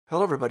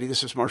Hello, everybody.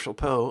 This is Marshall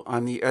Poe.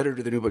 I'm the editor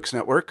of the New Books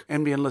Network.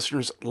 NBN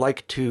listeners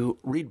like to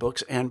read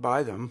books and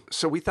buy them.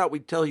 So we thought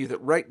we'd tell you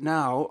that right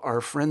now, our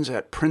friends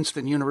at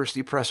Princeton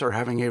University Press are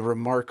having a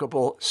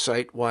remarkable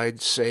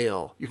site-wide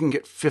sale. You can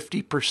get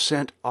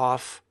 50%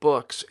 off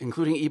books,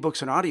 including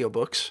ebooks and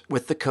audiobooks,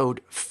 with the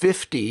code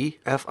 50,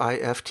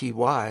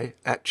 F-I-F-T-Y,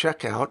 at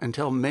checkout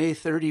until May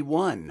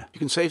 31. You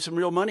can save some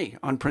real money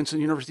on Princeton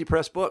University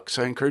Press books.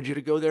 I encourage you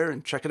to go there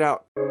and check it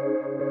out.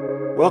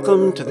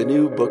 Welcome to the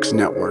New Books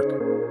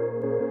Network.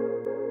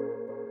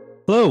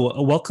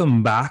 Hello,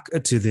 welcome back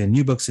to the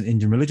New Books in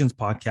Indian Religions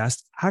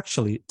podcast.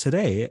 Actually,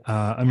 today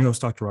I'm your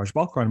host, Dr. Raj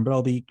Balkaran, but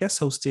I'll be guest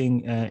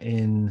hosting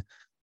in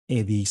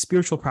the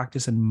Spiritual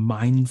Practice and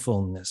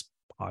Mindfulness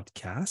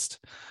podcast.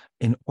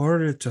 In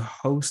order to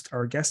host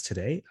our guest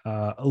today,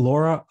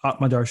 Laura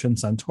Atmadarshan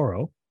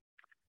Santoro,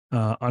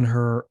 on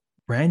her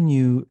brand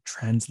new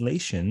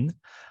translation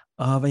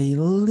of a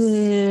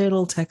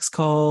little text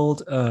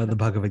called the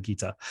Bhagavad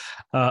Gita.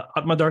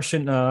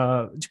 Atmadarshan,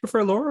 do you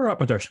prefer Laura or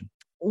Atmadarshan?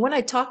 When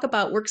I talk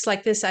about works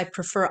like this, I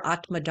prefer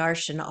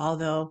Atmadarshan,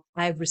 although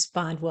I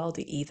respond well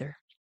to either.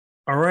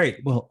 All right.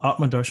 Well,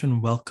 Atmadarshan,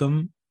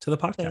 welcome to the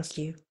podcast. Thank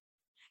you.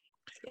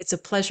 It's a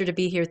pleasure to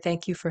be here.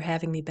 Thank you for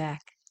having me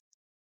back.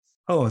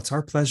 Oh, it's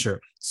our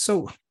pleasure.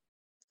 So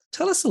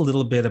tell us a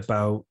little bit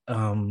about,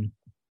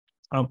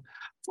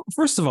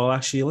 first of all,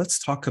 actually,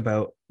 let's talk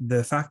about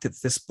the fact that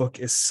this book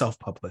is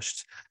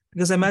self-published,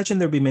 because I imagine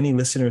there'll be many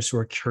listeners who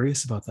are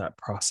curious about that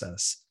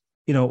process.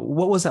 You know,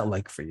 what was that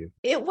like for you?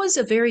 It was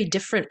a very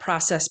different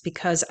process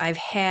because I've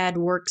had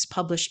works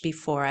published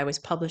before. I was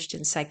published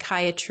in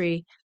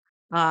psychiatry.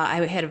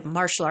 I had a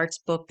martial arts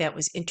book that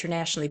was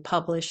internationally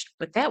published,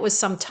 but that was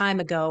some time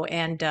ago.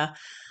 And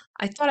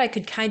I thought I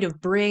could kind of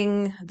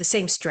bring the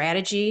same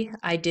strategy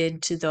I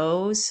did to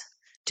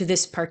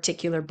this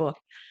particular book.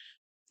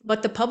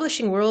 But the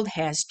publishing world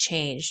has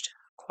changed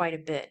quite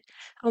a bit.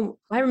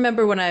 I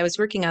remember when I was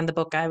working on the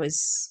book, I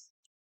was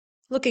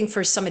looking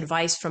for some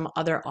advice from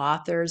other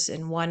authors.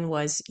 And one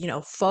was,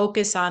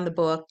 focus on the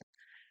book,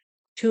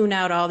 tune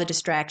out all the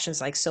distractions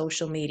like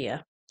social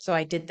media. So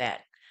I did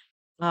that.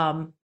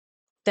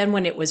 Then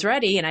when it was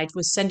ready and I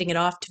was sending it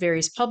off to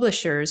various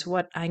publishers,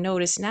 what I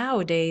notice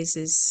nowadays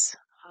is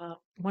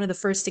one of the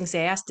first things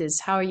they asked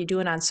is, how are you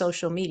doing on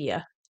social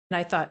media? And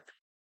I thought,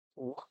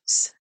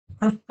 whoops.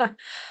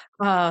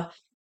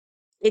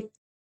 It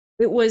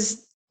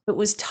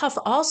was tough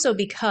also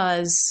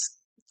because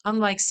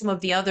unlike some of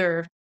the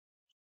other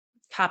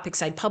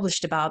topics I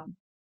published about,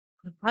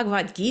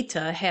 Bhagavad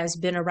Gita has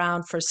been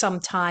around for some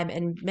time,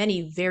 and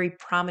many very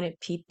prominent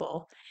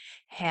people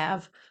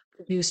have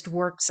produced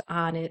works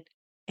on it.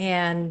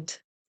 And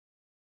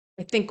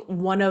I think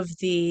one of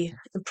the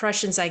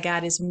impressions I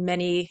got is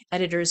many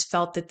editors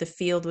felt that the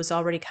field was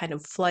already kind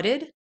of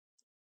flooded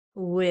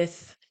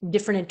with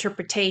different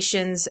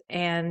interpretations,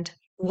 and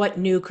what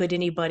new could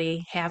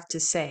anybody have to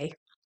say?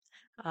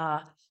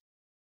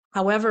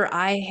 However,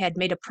 I had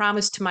made a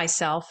promise to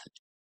myself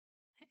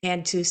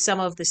and to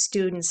some of the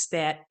students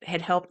that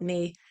had helped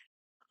me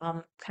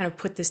kind of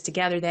put this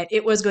together that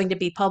it was going to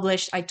be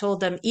published. I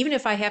told them, even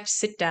if I have to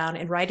sit down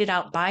and write it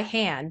out by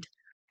hand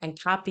and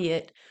copy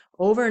it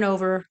over and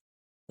over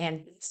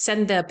and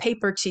send the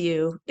paper to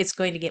you, it's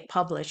going to get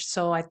published.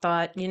 So I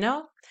thought,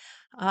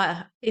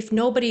 if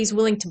nobody's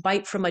willing to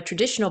bite from a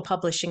traditional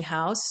publishing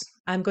house,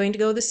 I'm going to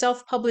go the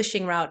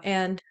self-publishing route.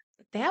 And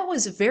that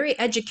was very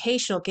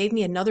educational, gave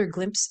me another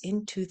glimpse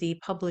into the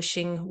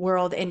publishing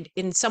world. And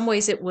in some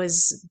ways it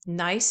was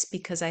nice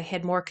because I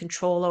had more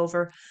control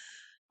over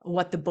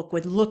what the book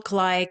would look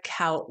like,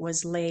 how it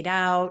was laid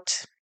out,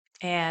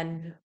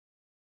 and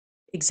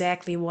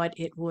exactly what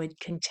it would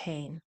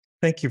contain.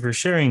 Thank you for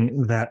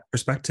sharing that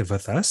perspective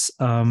with us.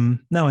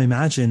 Now, I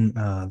imagine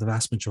the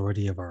vast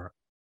majority of our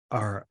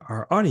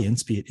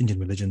audience, be it Indian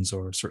religions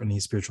or certainly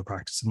spiritual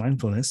practice and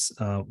mindfulness,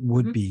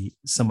 would be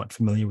somewhat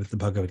familiar with the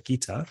Bhagavad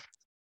Gita.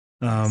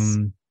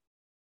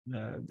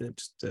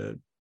 Just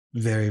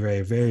very,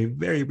 very, very,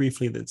 very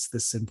briefly, that's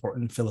this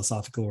important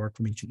philosophical work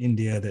from ancient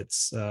India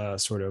that's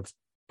sort of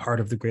part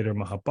of the greater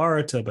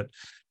Mahabharata, but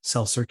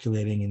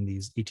self-circulating in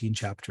these 18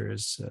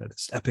 chapters,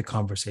 this epic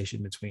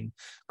conversation between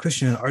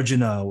Krishna and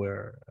Arjuna,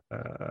 where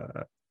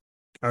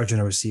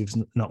Arjuna receives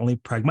not only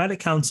pragmatic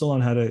counsel on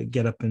how to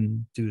get up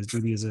and do his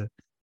duty as a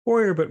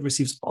warrior, but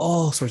receives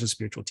all sorts of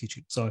spiritual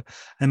teaching. So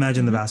I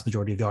imagine the vast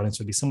majority of the audience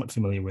would be somewhat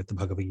familiar with the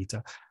Bhagavad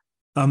Gita.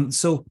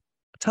 So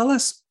tell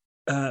us,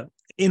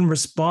 in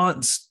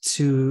response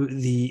to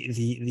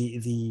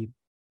the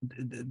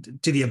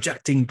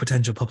objecting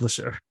potential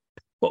publisher,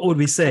 what would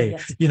we say?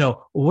 Yes.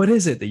 What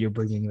is it that you're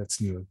bringing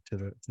that's new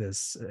to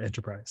this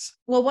enterprise?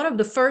 Well, one of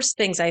the first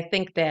things I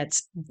think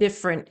that's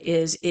different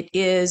is it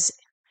is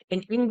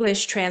an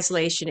English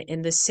translation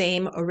in the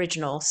same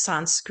original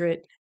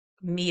Sanskrit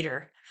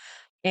meter.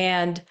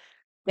 And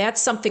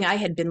that's something I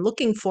had been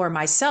looking for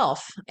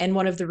myself. And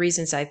one of the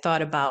reasons I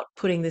thought about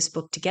putting this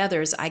book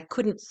together is I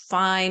couldn't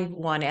find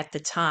one at the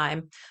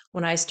time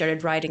when I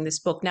started writing this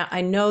book. Now, I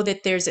know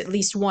that there's at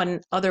least one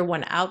other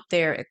one out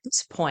there at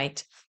this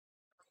point.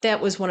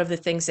 that was one of the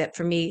things that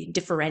for me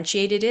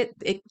differentiated it.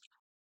 It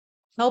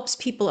helps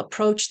people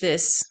approach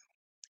this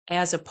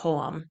as a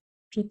poem.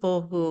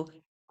 People who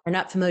are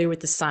not familiar with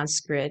the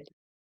Sanskrit,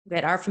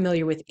 that are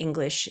familiar with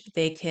English,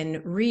 they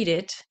can read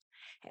it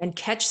and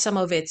catch some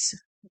of its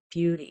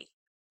beauty,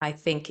 I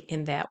think,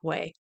 in that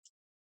way.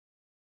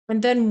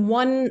 And then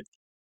one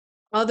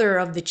other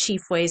of the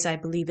chief ways I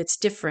believe it's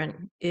different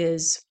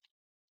is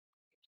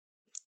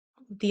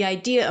the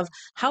idea of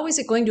how is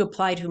it going to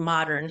apply to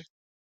modern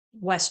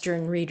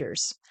Western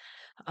readers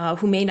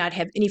who may not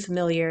have any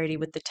familiarity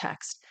with the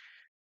text.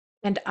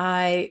 And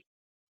I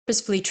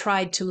purposefully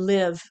tried to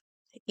live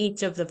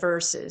each of the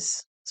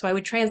verses. So I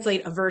would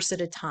translate a verse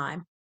at a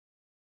time.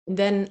 And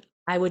then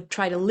I would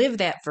try to live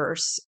that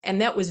verse.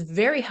 And that was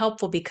very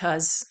helpful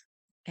because,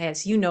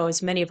 as you know,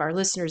 as many of our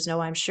listeners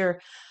know, I'm sure,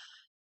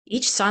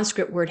 each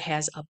Sanskrit word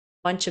has a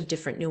bunch of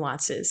different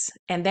nuances.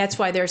 And that's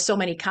why there are so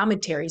many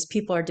commentaries.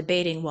 People are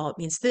debating, well, it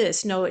means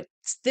this. No,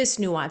 it's this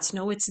nuance.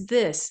 No, it's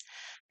this.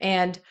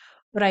 And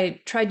what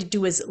I tried to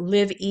do is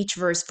live each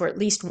verse for at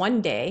least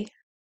one day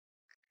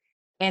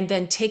and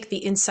then take the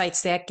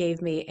insights that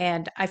gave me.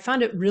 And I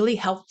found it really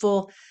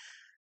helpful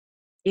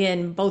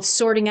in both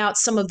sorting out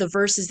some of the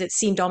verses that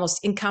seemed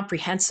almost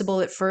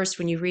incomprehensible at first.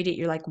 When you read it,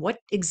 you're like, what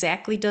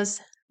exactly does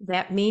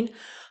that mean?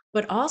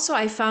 But also,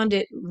 I found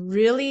it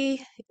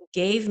really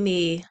gave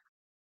me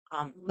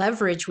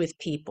leverage with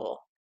people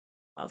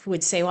who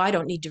would say, well, I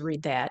don't need to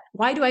read that.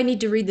 Why do I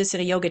need to read this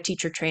in a yoga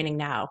teacher training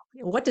now?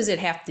 What does it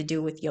have to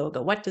do with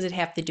yoga? What does it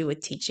have to do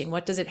with teaching?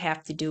 What does it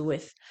have to do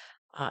with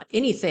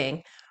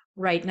anything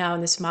right now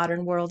in this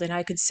modern world? And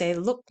I could say,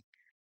 look,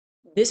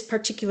 this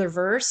particular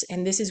verse,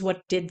 and this is what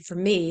it did for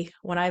me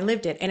when I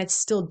lived it. And it's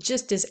still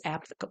just as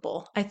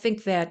applicable. I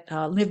think that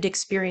lived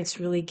experience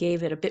really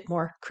gave it a bit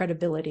more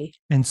credibility.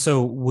 And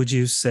so would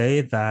you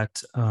say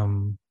that,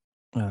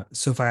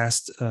 so if I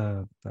asked,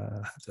 I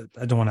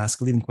don't want to ask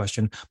a leading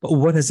question, but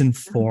what has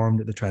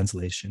informed the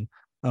translation?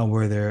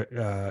 Were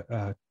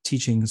there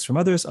teachings from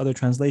others, other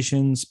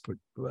translations,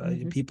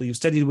 people you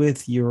studied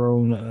with, your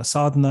own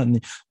sadhana,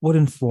 and what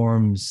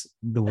informs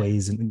the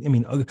ways? And I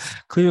mean,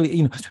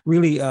 clearly,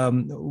 really,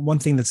 one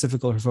thing that's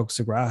difficult for folks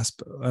to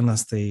grasp,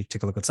 unless they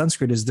take a look at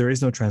Sanskrit, is there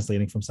is no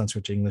translating from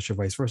Sanskrit to English or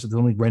vice versa. There's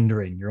only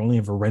rendering. You're only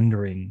ever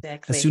rendering.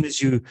 Exactly.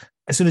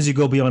 As soon as you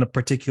go beyond a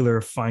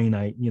particular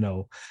finite,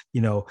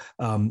 Devadatta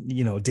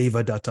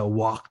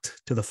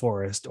walked to the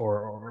forest,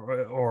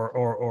 or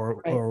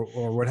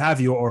what have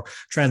you, or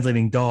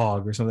translating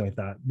dog or something like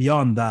that.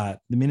 Beyond that,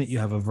 the minute you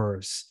have a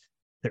verse,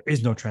 there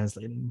is no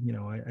translating.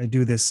 I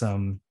do this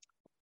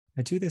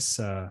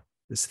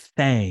this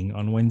thing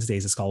on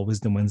Wednesdays. It's called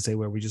Wisdom Wednesday,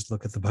 where we just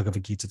look at the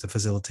Bhagavad Gita to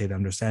facilitate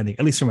understanding,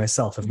 at least for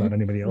myself, if not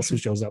anybody else who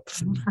shows up.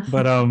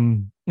 But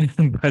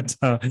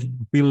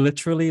we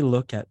literally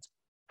look at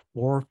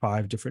 4 or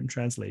 5 different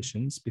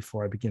translations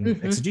before I begin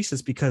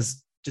exegesis,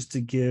 because just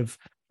to give,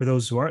 for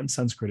those who aren't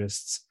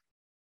Sanskritists,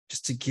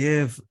 just to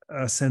give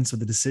a sense of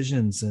the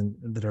decisions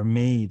that are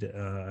made,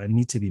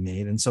 need to be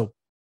made. And so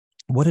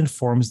what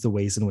informs the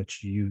ways in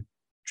which you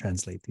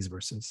translate these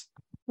verses?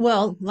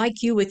 Well,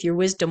 like you with your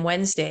Wisdom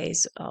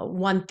Wednesdays,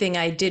 one thing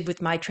I did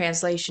with my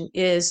translation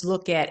is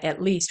look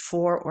at least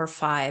 4 or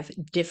 5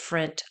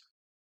 different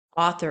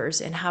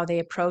authors and how they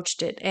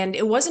approached it. And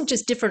it wasn't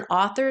just different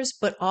authors,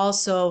 but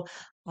also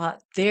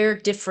their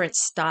different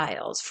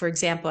styles. For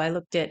example, I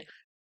looked at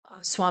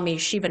Swami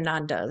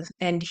Shivananda,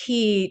 and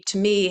he, to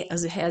me,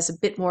 has a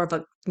bit more of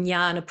a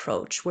jnana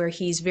approach where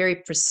he's very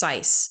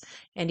precise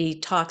and he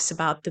talks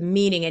about the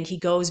meaning and he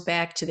goes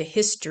back to the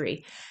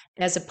history,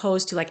 as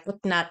opposed to like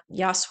Utnat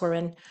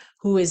Yaswaran,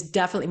 who is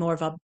definitely more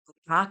of a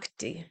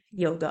bhakti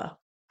yoga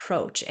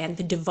approach and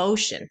the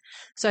devotion.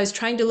 So I was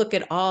trying to look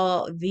at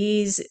all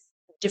these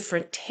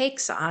different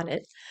takes on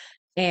it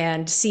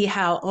and see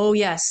how, oh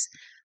yes,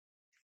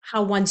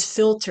 how one's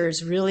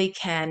filters really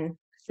can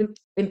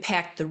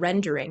impact the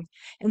rendering.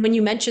 And when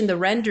you mentioned the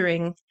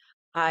rendering,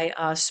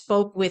 I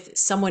spoke with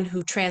someone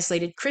who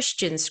translated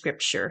Christian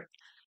scripture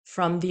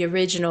from the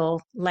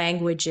original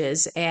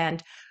languages,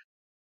 and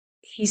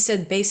he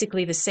said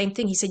basically the same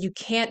thing. He said you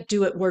can't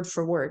do it word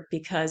for word,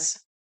 because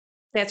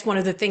that's one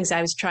of the things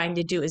I was trying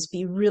to do, is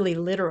be really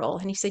literal.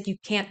 And he said you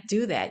can't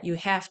do that. You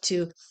have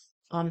to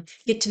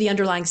get to the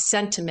underlying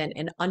sentiment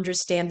and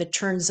understand the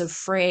turns of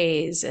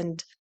phrase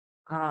and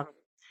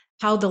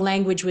how the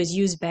language was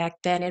used back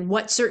then and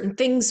what certain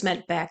things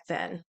meant back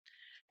then,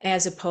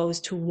 as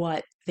opposed to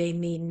what they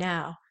mean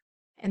now.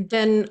 And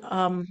then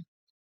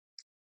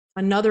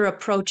another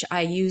approach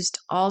I used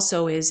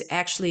also is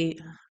actually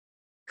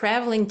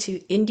traveling to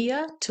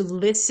India to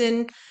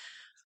listen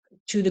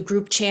to the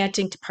group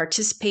chanting, to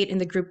participate in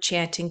the group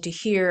chanting, to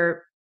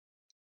hear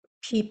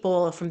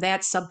people from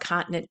that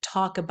subcontinent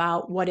talk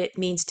about what it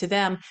means to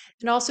them,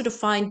 and also to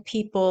find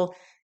people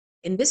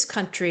in this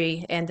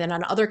country and then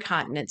on other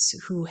continents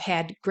who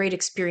had great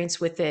experience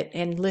with it,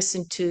 and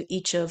listen to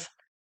each of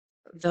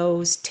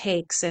those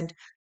takes. And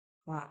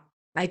wow,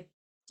 I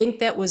think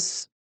that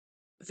was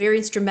very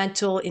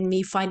instrumental in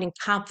me finding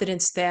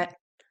confidence that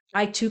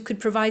I too could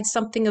provide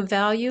something of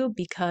value,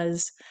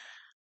 because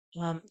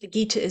the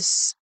Gita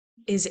is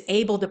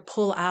able to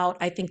pull out,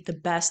 I think, the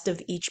best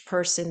of each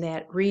person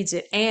that reads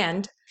it.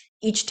 And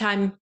each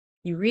time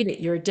you read it,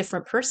 you're a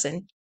different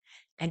person.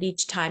 And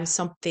each time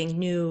something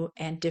new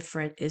and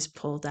different is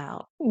pulled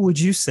out. Would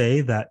you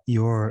say that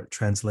your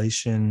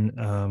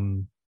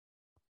translation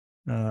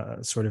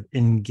sort of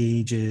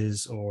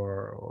engages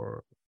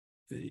or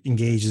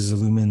engages,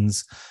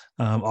 illumines,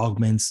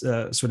 augments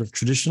sort of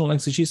traditional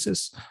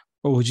exegesis?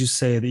 Or would you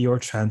say that your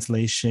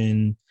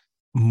translation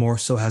more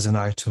so has an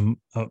eye to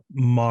a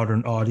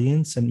modern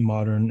audience and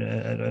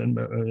modern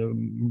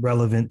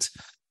relevant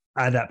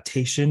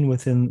adaptation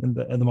within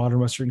the modern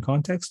Western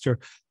context? Or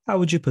how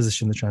would you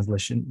position the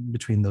translation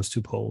between those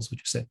two poles, would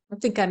you say? I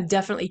think I'm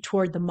definitely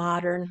toward the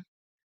modern,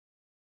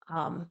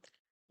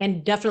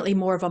 and definitely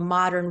more of a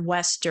modern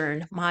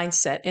Western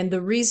mindset. And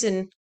the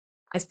reason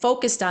I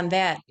focused on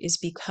that is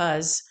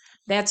because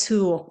that's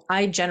who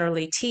I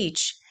generally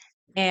teach.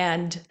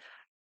 And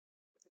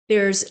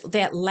there's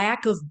that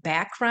lack of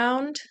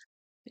background,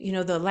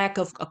 the lack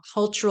of a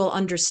cultural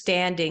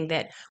understanding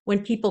that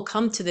when people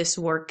come to this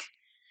work,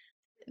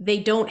 they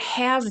don't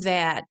have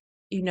that,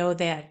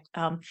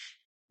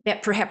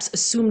 that perhaps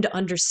assumed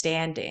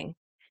understanding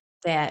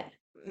that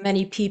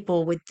many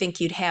people would think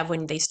you'd have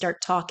when they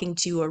start talking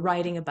to you or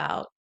writing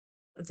about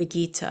the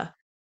Gita.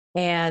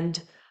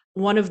 And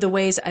one of the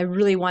ways I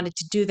really wanted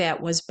to do that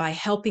was by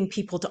helping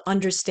people to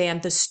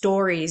understand the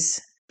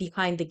stories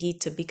behind the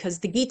Gita, because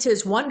the Gita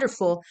is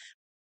wonderful,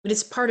 but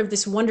it's part of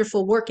this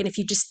wonderful work. And if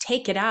you just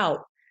take it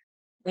out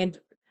and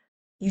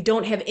you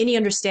don't have any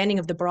understanding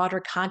of the broader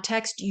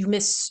context, you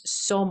miss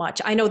so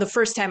much. I know the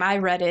first time I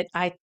read it,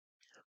 I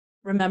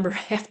remember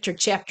after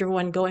chapter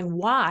 1 going,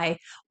 why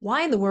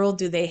in the world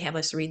do they have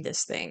us read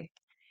this thing?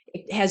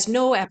 It has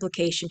no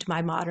application to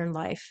my modern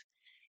life.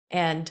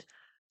 And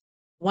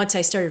once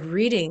I started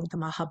reading the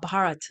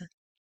Mahabharata,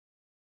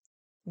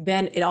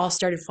 then it all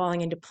started falling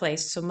into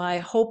place. So my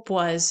hope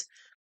was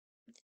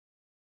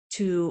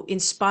to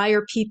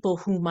inspire people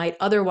who might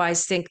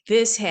otherwise think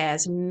this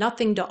has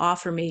nothing to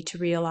offer me to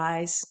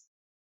realize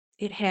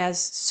it has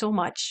so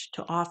much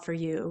to offer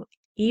you.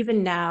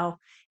 Even now,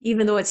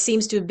 even though it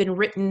seems to have been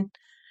written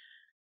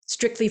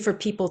strictly for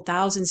people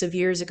thousands of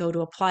years ago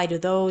to apply to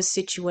those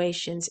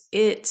situations,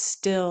 it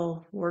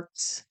still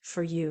works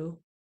for you.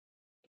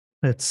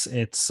 It's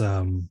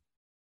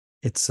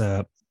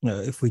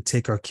if we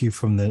take our cue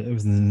from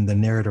the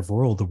narrative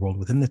world, the world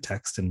within the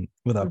text, and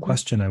without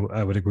question,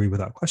 I would agree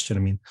without question. I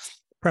mean,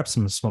 perhaps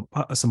I'm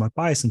somewhat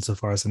biased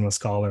insofar as I'm a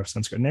scholar of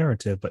Sanskrit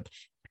narrative, but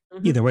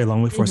either way,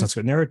 long before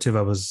Sanskrit narrative,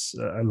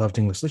 I loved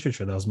English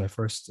literature. That was my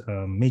first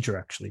major,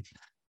 actually,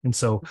 and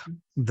so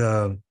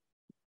the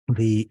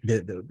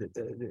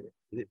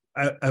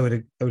I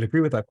would agree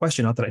with that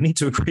question. Not that I need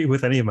to agree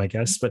with any of my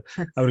guests, but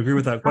I would agree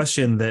with that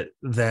question that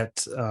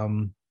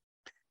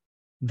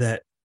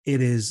it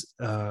is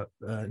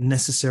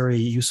necessary,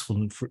 useful,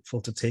 and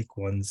fruitful to take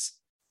one's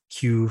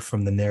cue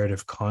from the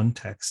narrative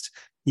context,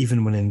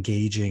 even when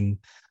engaging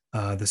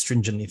the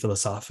stringently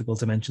philosophical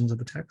dimensions of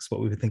the text,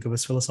 what we would think of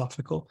as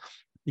philosophical,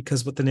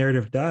 because what the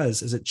narrative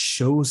does is it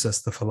shows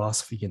us the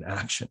philosophy in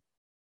action,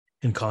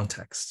 in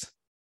context,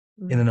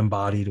 in an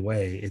embodied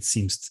way, it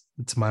seems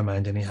to my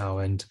mind anyhow.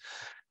 And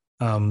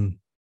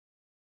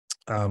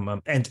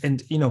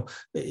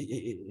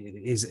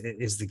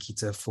is the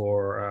Gita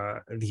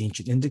for the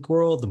ancient Indic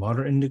world, the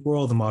modern Indic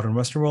world, the modern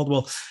Western world?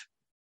 Well,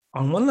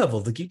 on one level,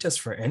 the Gita is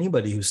for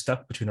anybody who's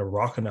stuck between a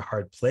rock and a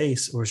hard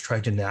place, or is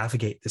trying to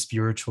navigate the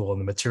spiritual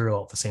and the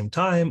material at the same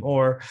time,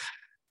 or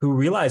who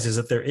realizes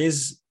that there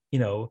is,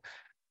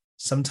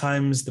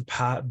 sometimes the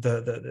path,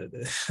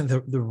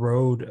 the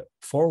road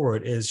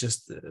forward is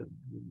just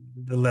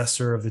the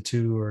lesser of the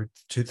two or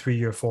 2,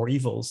 3, or 4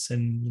 evils,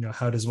 and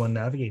how does one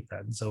navigate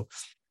that? And so,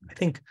 I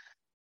think,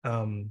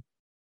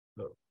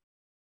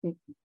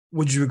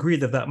 would you agree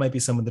that might be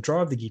some of the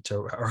draw of the Gita,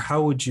 or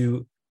how would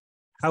you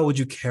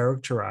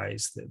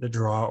characterize the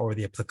draw or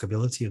the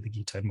applicability of the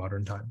Gita in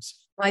modern times?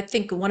 Well, I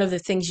think one of the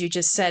things you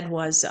just said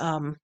was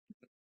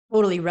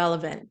totally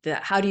relevant.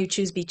 How do you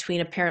choose between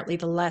apparently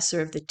the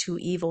lesser of the 2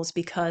 evils?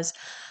 Because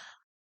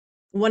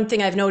one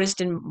thing I've noticed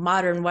in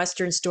modern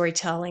Western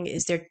storytelling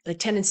is there a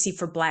tendency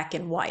for black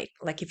and white.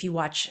 Like if you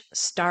watch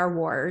Star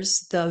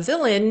Wars, the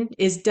villain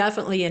is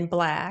definitely in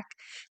black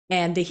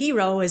and the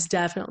hero is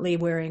definitely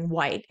wearing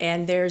white.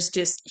 And there's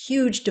just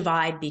huge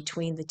divide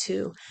between the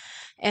two.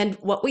 And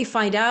what we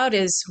find out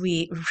as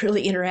we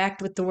really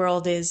interact with the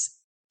world is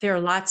there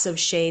are lots of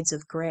shades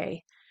of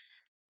gray.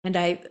 And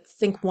I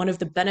think one of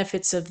the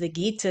benefits of the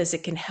Gita is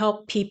it can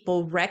help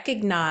people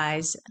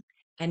recognize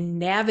and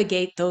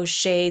navigate those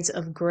shades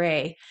of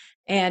gray,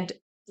 and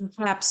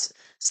perhaps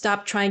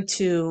stop trying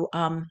to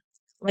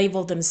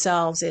label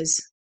themselves as,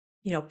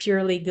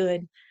 purely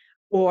good,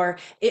 or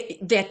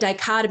that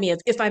dichotomy of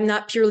if I'm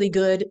not purely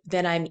good,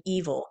 then I'm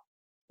evil.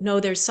 No,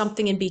 there's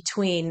something in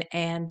between,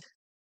 and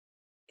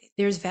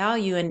there's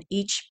value in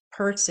each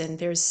person.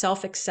 There's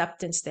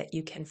self-acceptance that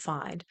you can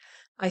find.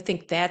 I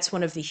think that's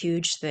one of the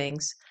huge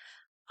things.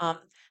 Um,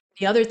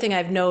 the other thing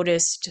I've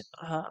noticed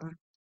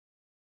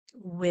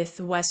with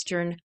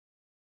Western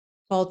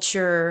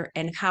culture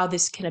and how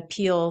this can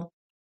appeal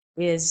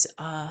is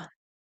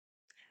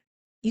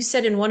you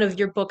said in one of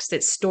your books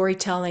that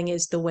storytelling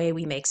is the way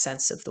we make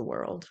sense of the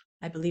world.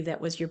 I believe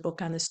that was your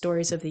book on the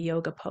stories of the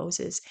yoga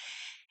poses.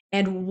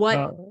 And what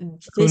Uh,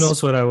 who this,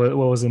 knows what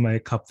what was in my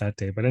cup that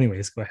day? But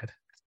anyways, go ahead.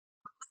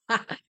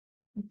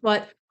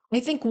 but I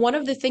think one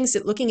of the things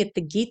that looking at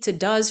the Gita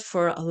does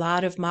for a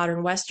lot of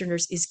modern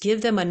Westerners is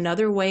give them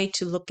another way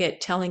to look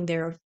at telling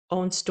their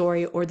own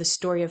story or the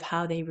story of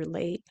how they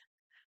relate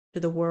to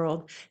the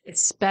world,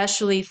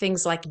 especially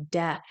things like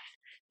death.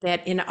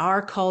 That in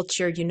our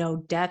culture,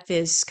 death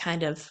is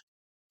kind of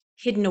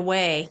hidden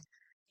away.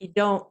 You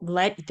don't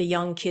let the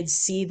young kids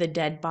see the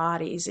dead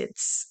bodies.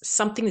 It's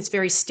something that's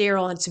very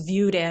sterile, and it's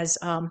viewed as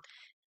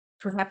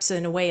perhaps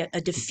in a way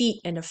a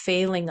defeat and a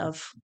failing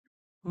of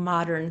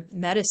modern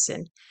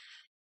medicine.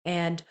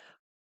 And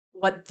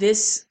what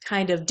this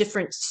kind of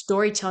different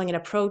storytelling and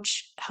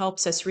approach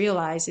helps us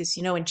realize is,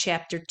 in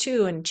chapter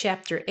 2 and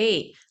chapter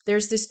 8,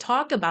 there's this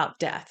talk about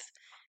death.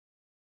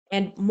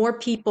 And more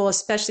people,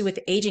 especially with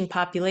the aging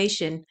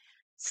population,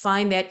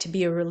 find that to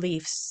be a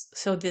relief.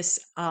 So this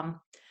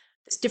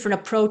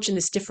different approach and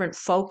this different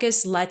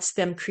focus lets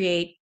them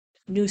create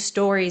new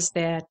stories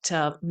that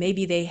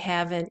maybe they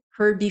haven't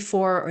heard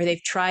before or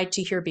they've tried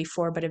to hear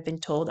before but have been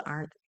told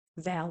aren't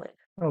valid.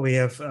 Well, we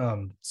have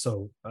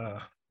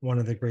one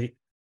of the great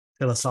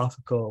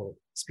philosophical,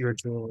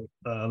 spiritual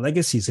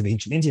legacies of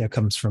ancient India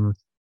comes from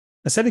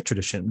ascetic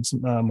traditions,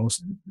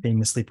 most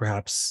famously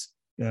perhaps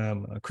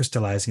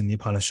crystallizing the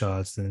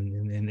Upanishads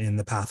in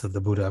the path of the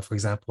Buddha, for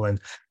example.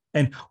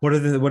 And what are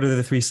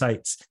the three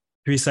sites?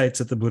 Three sites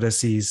that the Buddha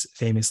sees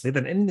famously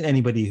that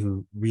anybody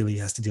who really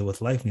has to deal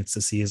with life needs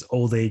to see is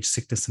old age,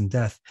 sickness, and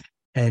death.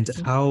 And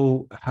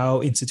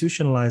how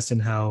institutionalized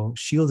and how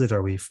shielded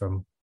are we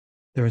from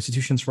there are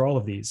institutions for all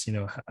of these.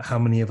 How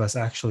many of us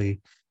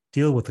actually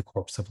deal with the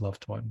corpse of a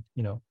loved one?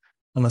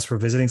 Unless we're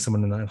visiting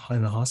someone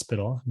in a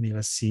hospital, many of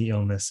us see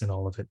illness in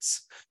all of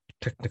its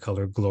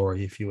technicolor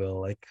glory, if you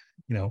will.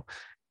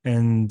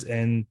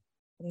 And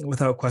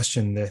without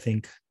question, I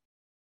think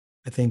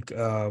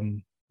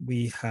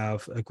we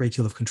have a great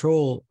deal of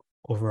control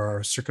over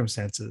our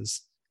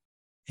circumstances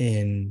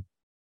in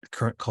the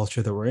current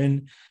culture that we're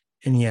in,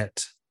 and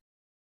yet,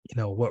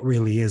 what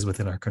really is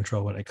within our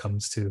control when it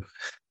comes to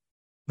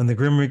when the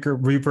Grim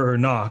Reaper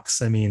knocks.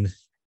 I mean,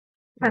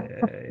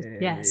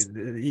 Yes.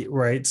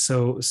 right.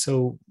 So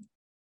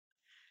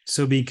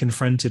being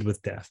confronted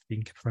with death,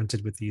 being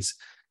confronted with these,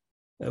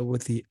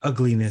 with the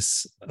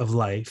ugliness of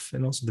life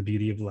and also the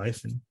beauty of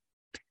life. And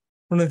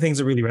one of the things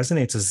that really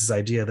resonates is this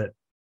idea that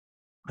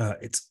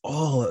it's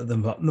all the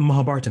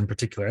Mahabharata in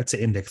particular. I'd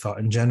say Indic thought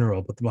in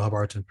general, but the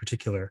Mahabharata in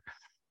particular.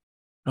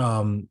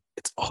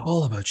 It's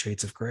all about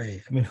shades of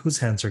gray. I mean, whose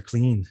hands are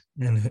clean?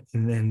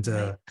 And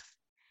right.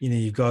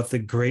 You've got the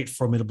great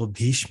formidable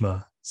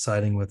Bhishma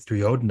siding with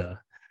Duryodhana,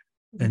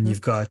 and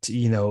you've got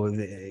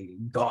the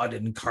God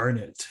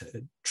incarnate,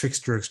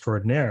 trickster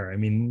extraordinaire. I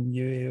mean,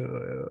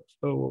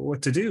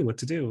 what to do?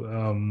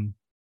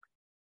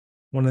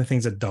 One of the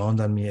things that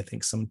dawned on me, I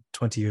think some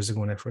 20 years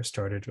ago when I first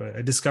started,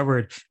 I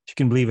discovered, if you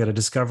can believe it, I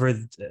discovered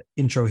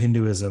intro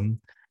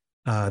Hinduism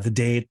the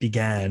day it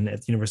began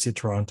at the University of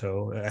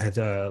Toronto. I had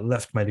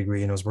left my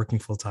degree and I was working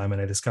full time, and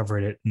I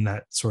discovered it. And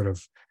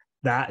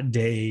that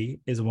day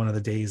is one of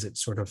the days that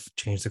sort of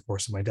changed the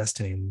course of my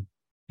destiny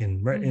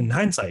in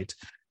hindsight.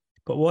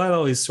 But while I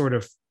was sort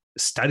of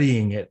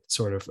studying it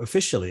sort of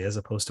officially, as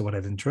opposed to what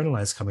I'd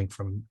internalized coming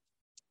from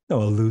a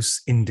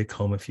loose Indic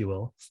home, if you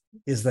will,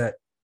 is that,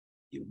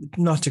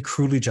 not to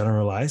crudely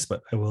generalize,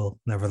 but I will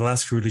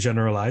nevertheless crudely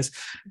generalize,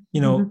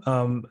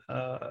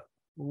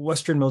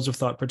 Western modes of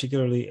thought,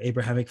 particularly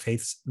Abrahamic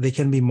faiths, they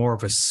can be more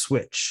of a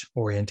switch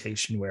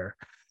orientation where,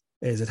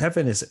 is it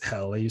heaven? Is it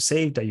hell? Are you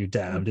saved? Are you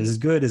damned? Is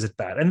it good? Is it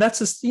bad? And that's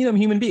just,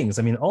 human beings.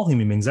 I mean, all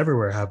human beings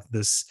everywhere have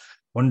this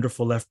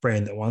wonderful left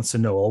brain that wants to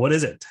know, well, what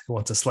is it? It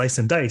wants to slice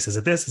and dice. Is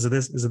it this? Is it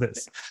this? Is it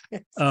this?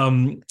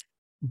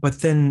 But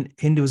then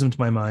Hinduism, to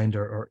my mind,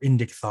 or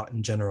Indic thought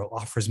in general,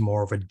 offers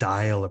more of a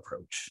dial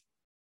approach.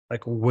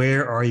 Like,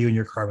 where are you in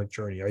your karmic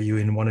journey? Are you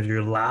in one of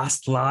your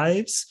last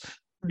lives?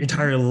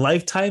 Entire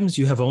lifetimes?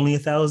 You have only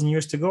 1,000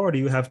 years to go, or do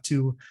you have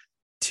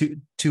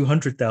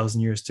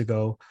 200,000 years to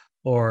go?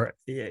 Or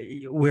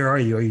where are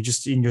you? Are you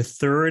just in your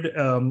third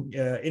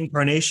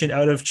incarnation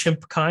out of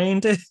chimp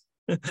kind?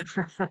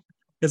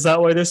 Is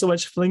that why there's so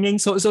much flinging?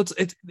 So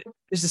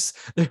there's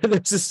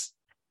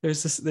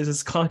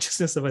this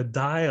consciousness of a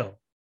dial,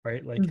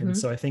 right? And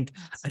so I think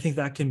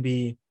that can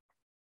be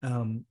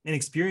an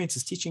experience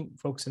is teaching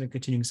folks in a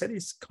continuing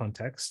studies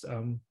context.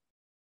 One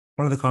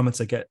of the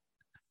comments I get,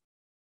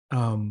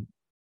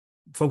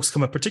 folks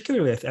come up,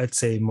 particularly I'd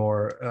say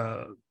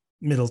more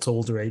middle to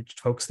older age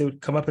folks, they would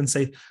come up and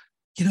say,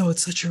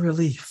 it's such a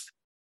relief.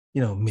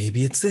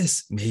 Maybe it's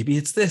this, maybe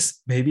it's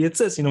this, maybe it's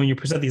this. When you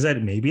present these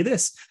items, maybe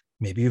this,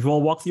 maybe you've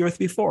all walked the earth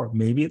before,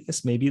 maybe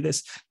this, maybe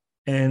this.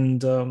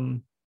 And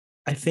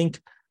I think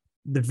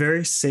the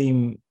very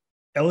same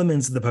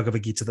elements of the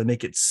Bhagavad Gita that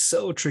make it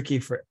so tricky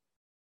for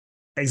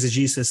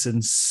exegesis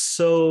and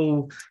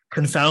so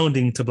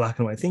confounding to black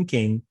and white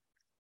thinking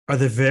are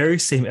the very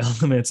same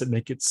elements that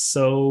make it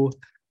so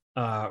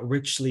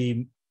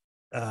richly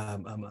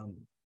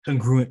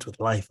congruent with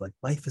life. Like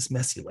life is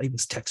messy, life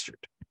is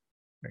textured.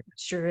 Right?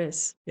 Sure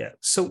is. Yeah.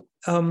 So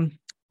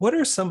what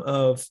are some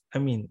of, I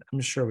mean, I'm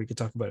sure we could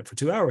talk about it for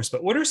 2 hours,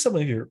 but what are some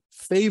of your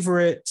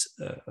favorite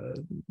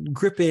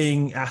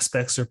gripping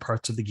aspects or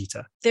parts of the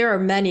Gita? There are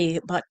many,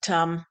 but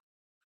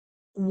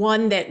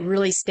one that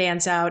really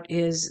stands out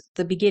is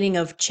the beginning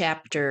of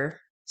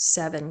chapter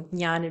 7,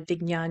 Jnana and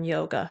Vijnana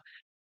Yoga.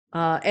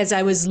 As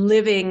I was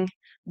living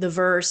the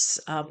verse,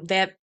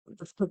 that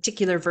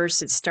particular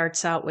verse it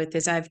starts out with,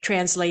 as I've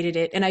translated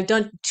it, and I've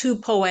done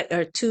two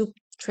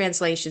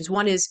translations.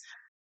 One is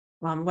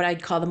what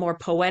I'd call the more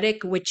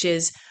poetic, which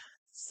is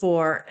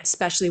for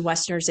especially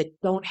Westerners that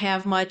don't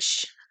have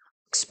much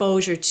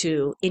exposure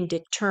to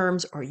Indic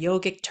terms or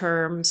yogic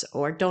terms,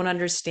 or don't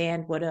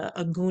understand what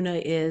a guna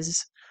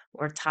is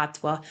or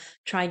tattva,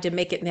 trying to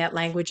make it in that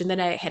language. And then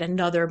I had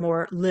another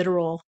more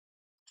literal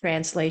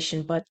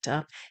translation. But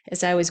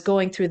as I was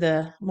going through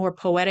the more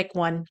poetic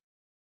one,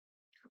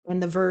 in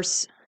the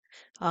verse,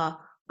 uh,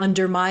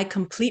 under my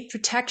complete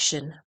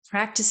protection,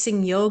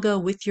 practicing yoga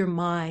with your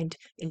mind,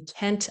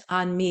 intent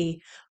on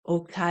me,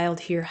 O child,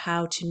 hear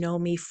how to know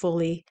me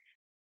fully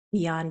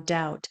beyond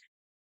doubt.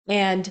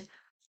 And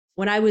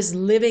when I was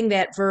living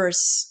that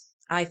verse,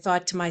 I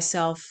thought to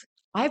myself,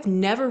 I've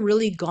never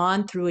really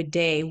gone through a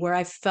day where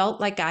I felt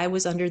like I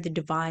was under the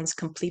divine's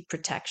complete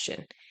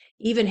protection.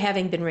 Even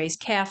having been raised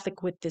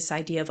Catholic with this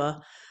idea of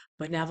a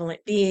benevolent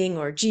being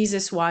or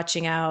Jesus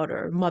watching out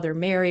or Mother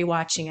Mary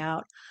watching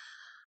out,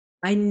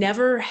 I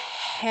never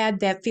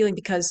had that feeling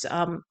because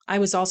I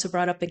was also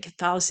brought up in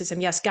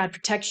Catholicism. Yes, God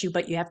protects you,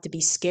 but you have to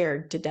be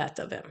scared to death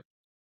of him.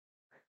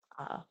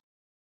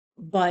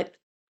 But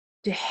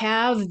to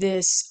have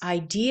this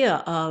idea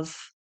of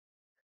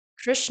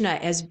Krishna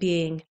as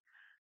being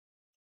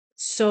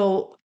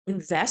so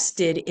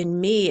invested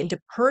in me and to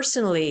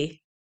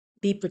personally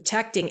be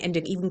protecting and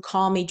to even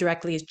call me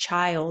directly as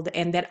child,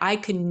 and that I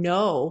could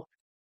know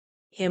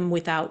him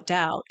without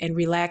doubt and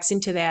relax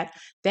into that,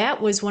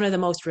 that was one of the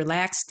most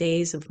relaxed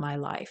days of my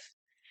life.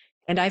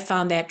 And I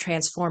found that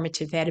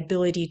transformative, that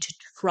ability to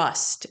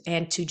trust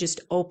and to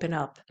just open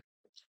up.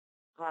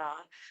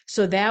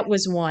 So that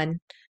was one.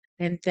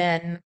 And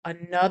then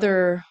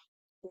another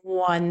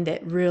one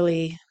that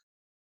really,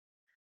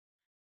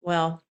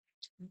 well,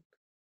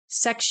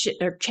 section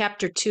or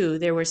chapter 2,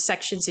 there were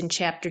sections in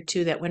chapter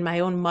 2 that when my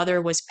own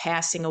mother was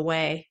passing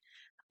away,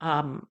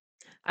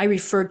 I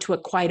referred to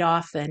it quite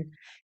often,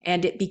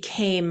 and it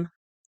became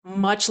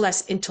much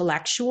less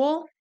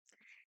intellectual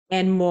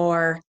and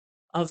more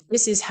of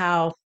this is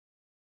how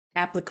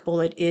applicable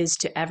it is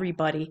to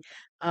everybody.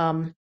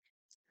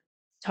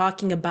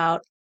 Talking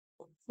about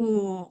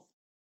who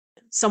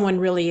someone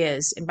really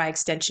is, and by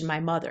extension, my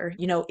mother.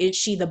 You know, is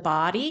she the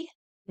body?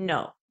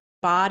 No.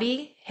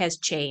 Body has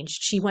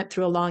changed. She went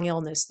through a long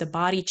illness. The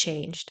body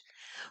changed.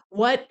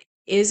 What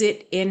is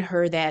it in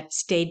her that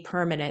stayed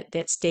permanent,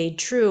 that stayed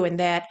true, and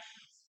that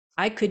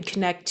I could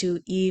connect to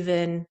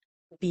even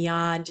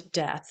beyond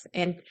death?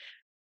 And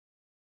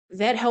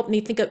that helped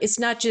me think of it's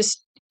not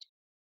just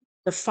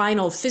the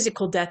final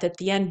physical death at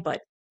the end,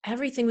 but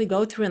everything we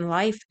go through in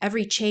life,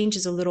 every change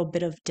is a little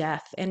bit of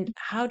death. And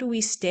how do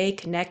we stay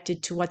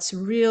connected to what's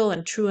real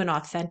and true and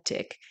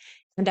authentic?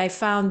 And I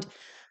found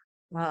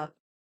uh,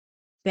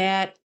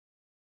 that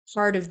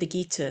part of the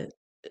Gita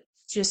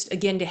just,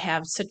 again, to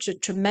have such a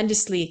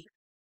tremendously,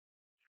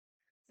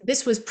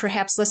 this was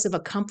perhaps less of a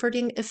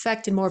comforting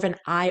effect and more of an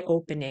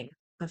eye-opening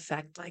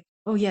effect. Like,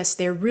 oh, yes,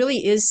 there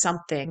really is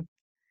something.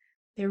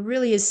 There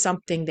really is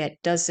something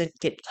that doesn't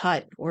get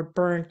cut or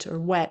burnt or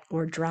wet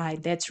or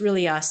dried. That's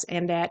really us.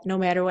 And that no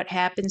matter what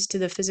happens to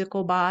the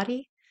physical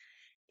body,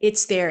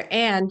 it's there.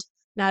 And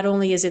not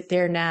only is it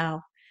there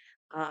now,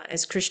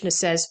 as Krishna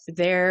says,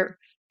 there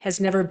has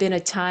never been a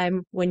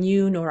time when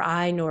you nor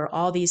I nor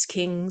all these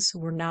kings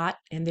were not,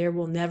 and there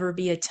will never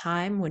be a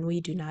time when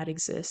we do not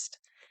exist.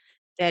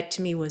 That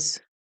to me was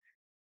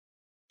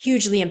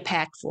hugely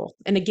impactful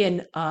and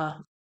again,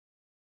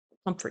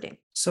 comforting.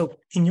 So,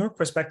 in your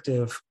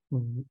perspective,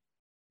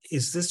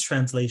 is this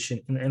translation,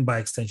 and by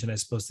extension, I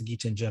suppose the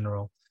Gita in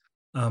general,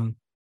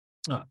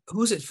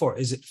 who's it for?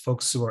 Is it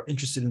folks who are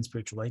interested in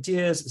spiritual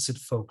ideas? Is it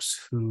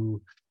folks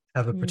who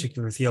have a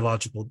particular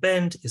theological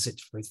bent? Is it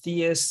for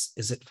theists?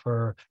 Is it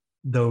for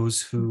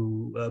those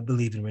who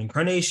believe in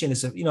reincarnation?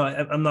 Is it, you know,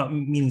 I'm not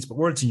meaning to put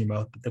words in your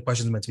mouth, but the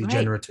question is meant to be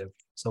generative.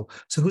 So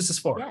who's this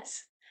for?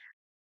 Yes.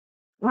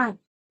 Wow.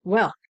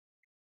 Well,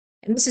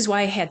 and this is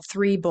why I had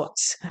 3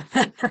 books.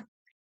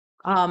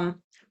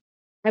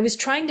 I was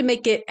trying to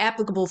make it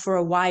applicable for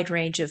a wide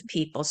range of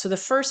people. So the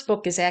first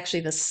book is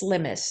actually the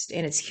slimmest,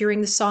 and it's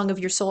Hearing the Song of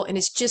Your Soul, and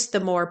it's just the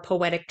more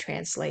poetic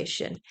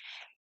translation.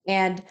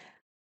 And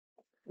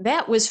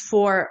that was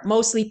for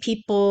mostly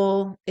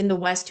people in the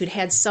West who'd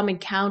had some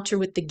encounter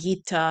with the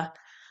Gita.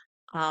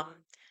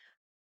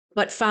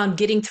 but found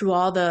getting through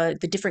all the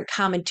different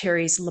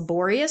commentaries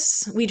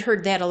laborious. We'd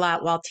heard that a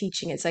lot while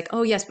teaching. It's like,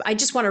 oh yes, but I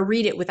just want to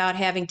read it without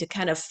having to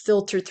kind of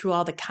filter through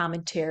all the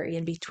commentary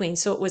in between.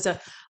 So it was a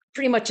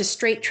pretty much a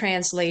straight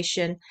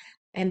translation.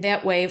 And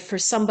that way, for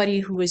somebody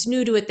who was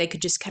new to it, they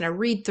could just kind of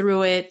read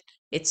through it.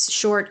 It's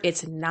short,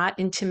 it's not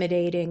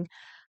intimidating.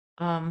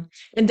 And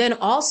then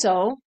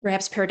also,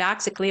 perhaps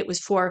paradoxically, it was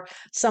for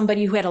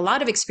somebody who had a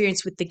lot of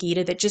experience with the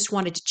Gita that just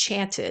wanted to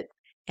chant it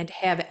and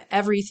have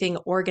everything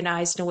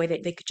organized in a way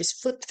that they could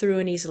just flip through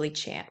and easily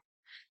chant.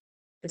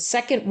 The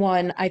second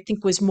one, I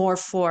think, was more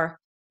for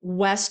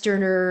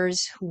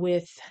Westerners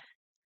with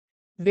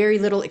very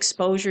little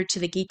exposure to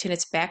the Gita and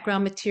its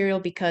background material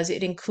because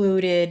it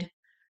included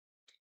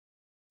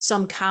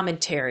some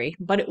commentary,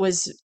 but it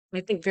was,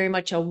 I think, very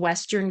much a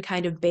Western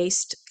kind of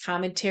based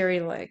commentary,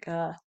 like,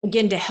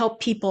 again, to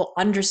help people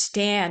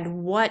understand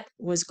what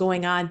was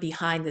going on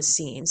behind the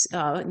scenes.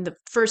 In the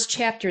first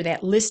chapter,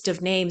 that list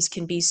of names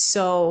can be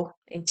so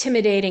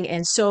intimidating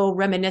and so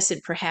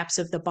reminiscent, perhaps,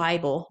 of the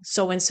Bible.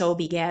 So and so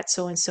begat,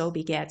 so and so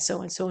begat,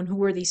 so and so, and who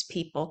were these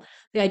people?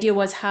 The idea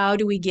was, how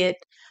do we get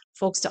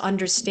folks to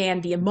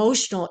understand the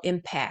emotional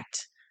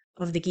impact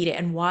of the Gita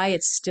and why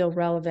it's still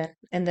relevant?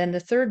 And then the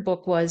third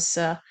book was,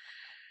 I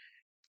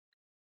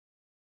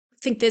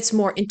think that's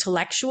more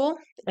intellectual.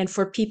 And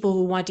for people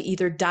who want to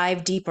either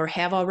dive deep or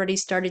have already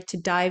started to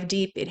dive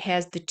deep, it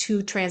has the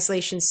two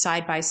translations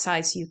side by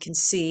side so you can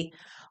see,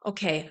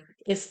 okay,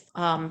 if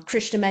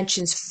Krishna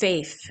mentions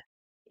faith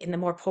in the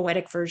more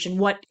poetic version,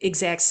 what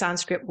exact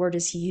Sanskrit word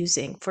is he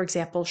using? For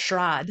example,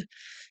 Shrad,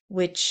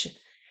 which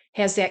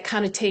has that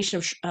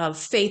connotation of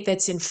faith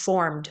that's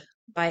informed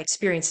by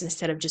experience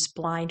instead of just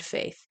blind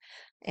faith.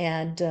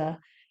 And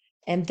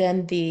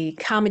then the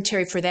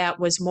commentary for that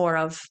was more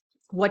of,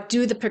 what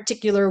do the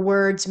particular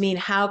words mean?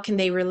 How can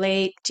they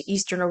relate to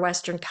Eastern or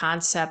Western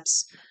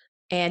concepts?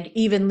 And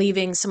even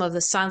leaving some of the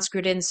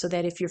Sanskrit in so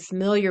that if you're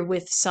familiar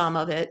with some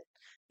of it,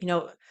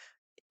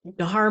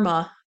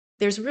 dharma,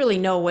 there's really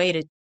no way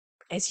to,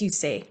 as you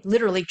say,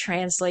 literally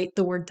translate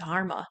the word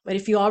dharma. But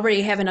if you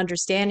already have an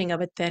understanding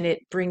of it, then it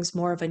brings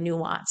more of a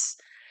nuance.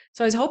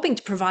 So I was hoping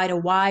to provide a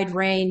wide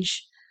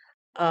range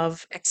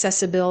of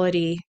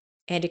accessibility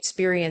and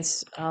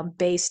experience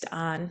based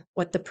on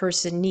what the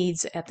person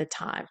needs at the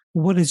time.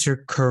 What is your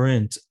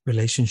current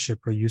relationship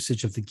or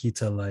usage of the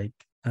Gita like?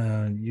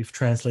 You've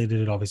translated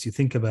it, obviously you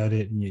think about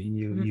it, and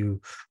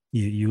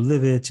you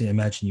live it, and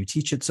imagine you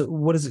teach it. So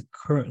what do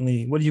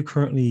you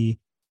currently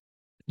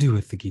do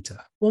with the Gita?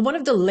 Well, one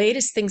of the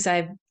latest things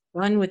I've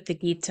done with the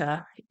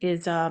Gita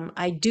is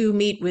I do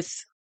meet with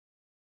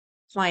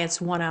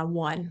clients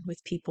one-on-one,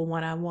 with people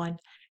one-on-one.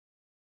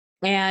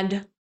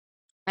 And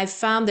I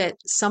found that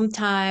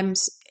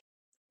sometimes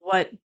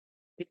what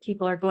the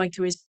people are going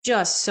through is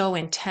just so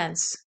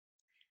intense.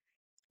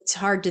 It's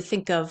hard to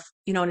think of,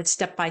 in a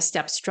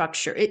step-by-step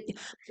structure.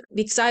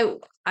 Because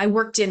I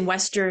worked in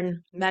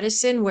Western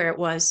medicine where it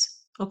was,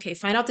 okay,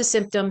 find out the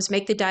symptoms,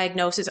 make the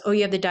diagnosis. Oh,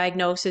 you have the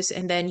diagnosis,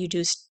 and then you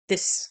do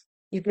this.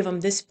 You give them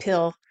this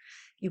pill,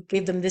 you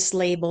give them this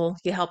label,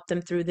 you help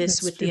them through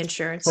this with the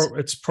insurance.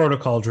 It's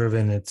protocol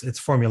driven. It's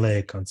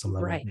formulaic on some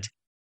level. Right.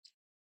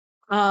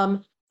 Yeah.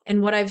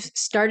 And what I've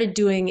started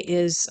doing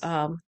is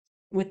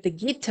with the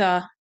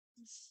Gita,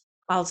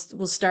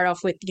 we'll start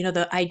off with,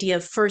 the idea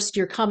of first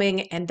you're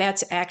coming, and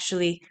that's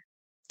actually,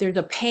 there's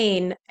a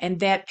pain,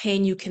 and that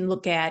pain you can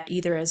look at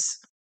either as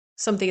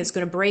something that's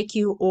going to break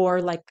you,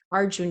 or like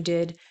Arjun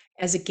did,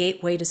 as a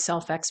gateway to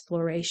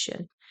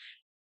self-exploration.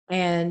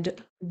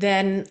 And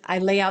then I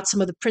lay out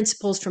some of the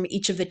principles from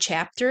each of the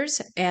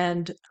chapters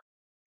and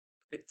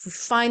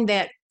find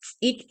that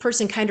each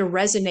person kind of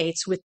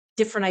resonates with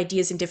different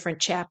ideas in different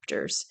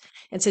chapters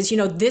and says,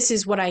 this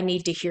is what I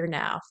need to hear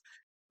now.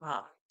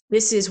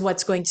 This is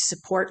what's going to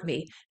support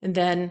me. And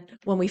then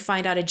when we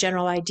find out a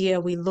general idea,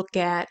 we look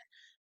at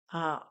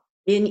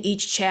in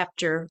each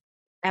chapter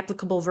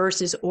applicable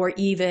verses, or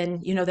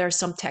even, there are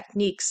some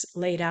techniques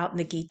laid out in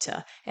the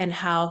Gita and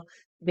how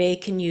they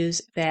can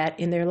use that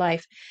in their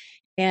life.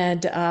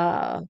 And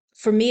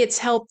for me, it's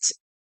helped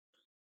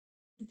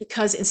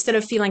because instead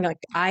of feeling like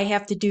I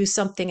have to do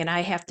something and I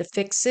have to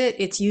fix it,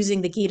 it's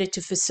using the Gita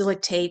to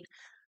facilitate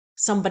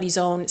somebody's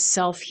own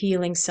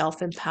self-healing,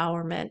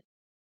 self-empowerment,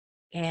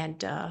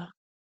 and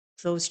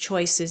those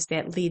choices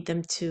that lead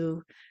them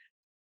to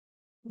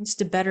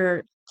just a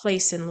better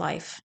place in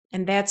life.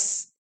 And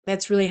that's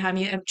really how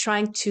I'm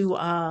trying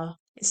to,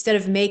 instead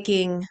of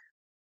making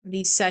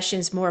these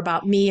sessions more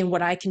about me and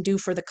what I can do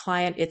for the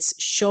client, it's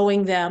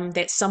showing them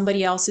that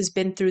somebody else has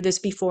been through this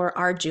before,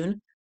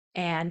 Arjun,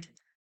 and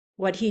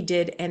what he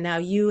did, and now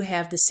you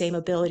have the same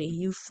ability.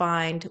 You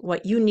find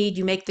what you need,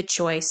 you make the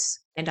choice,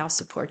 and I'll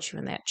support you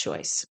in that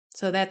choice.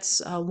 So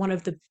that's one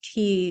of the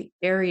key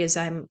areas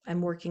I'm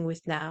working with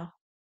now.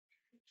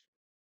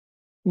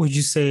 Would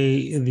you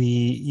say the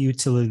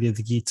utility of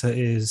the Gita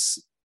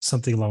is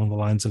something along the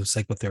lines of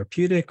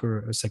psychotherapeutic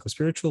or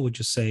psychospiritual? Would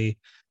you say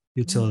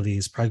utility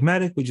is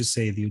pragmatic? Would you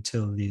say the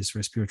utility is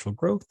for spiritual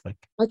growth?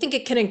 I think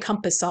it can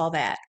encompass all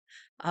that.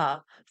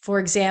 For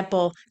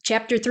example,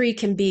 chapter 3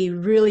 can be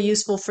really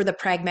useful for the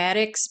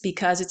pragmatics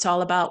because it's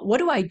all about what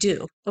do I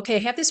do? Okay, I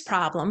have this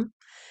problem.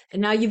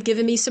 And now you've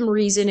given me some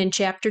reason in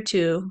chapter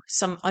 2,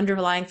 some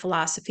underlying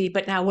philosophy,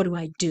 but now what do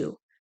I do?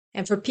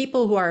 And for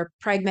people who are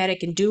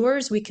pragmatic and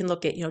doers, we can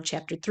look at,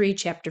 chapter 3,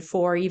 chapter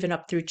 4, even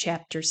up through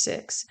chapter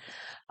 6.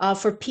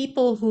 For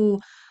people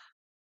who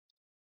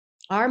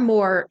are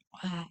more,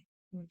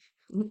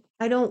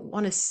 I don't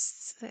want to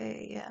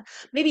say,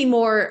 maybe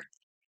more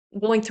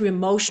going through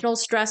emotional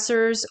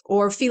stressors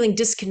or feeling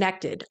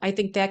disconnected. I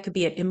think that could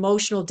be an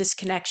emotional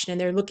disconnection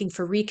and they're looking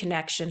for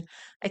reconnection.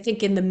 I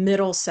think in the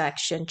middle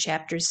section,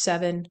 chapters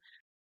 7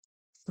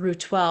 through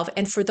 12.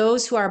 And for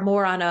those who are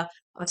more on a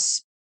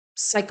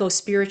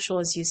psycho-spiritual,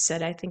 as you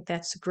said, I think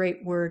that's a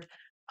great word,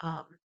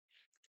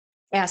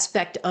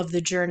 aspect of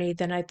the journey,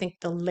 then I think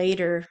the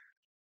later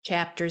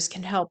chapters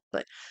can help.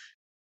 But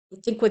I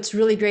think what's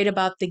really great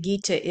about the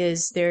Gita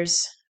is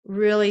there's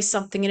really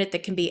something in it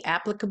that can be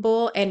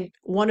applicable. And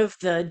one of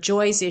the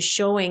joys is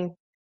showing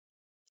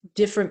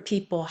different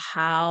people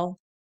how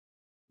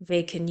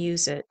they can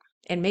use it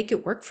and make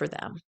it work for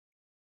them.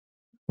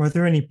 Were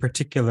there any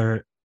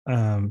particular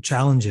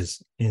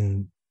challenges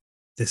in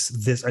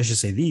this? I should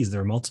say these.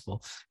 There are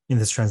multiple in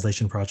this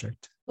translation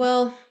project.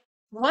 Well,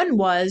 one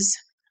was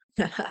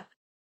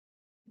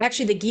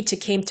actually the Gita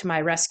came to my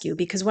rescue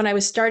because when I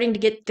was starting to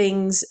get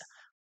things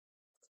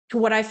to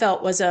what I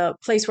felt was a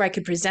place where I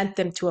could present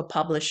them to a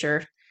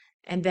publisher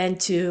and then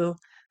to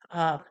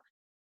I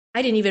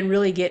didn't even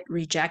really get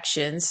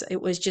rejections.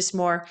 It was just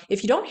more,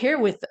 if you don't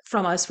hear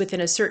from us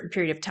within a certain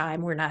period of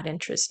time, we're not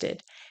interested.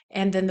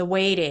 And then the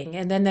waiting,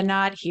 and then the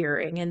not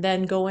hearing, and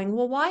then going,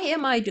 well, why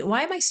am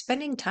I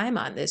spending time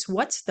on this?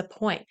 What's the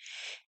point?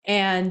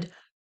 And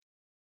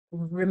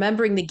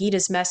remembering the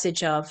Gita's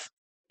message of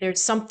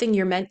there's something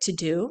you're meant to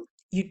do.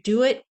 You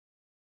do it,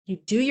 you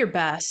do your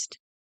best,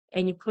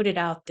 and you put it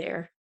out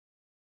there.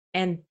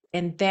 And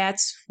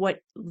that's what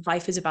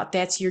life is about.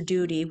 That's your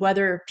duty.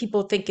 Whether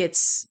people think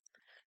it's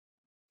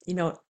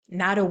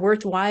not a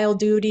worthwhile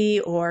duty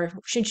or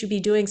shouldn't you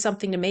be doing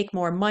something to make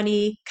more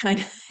money kind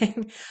of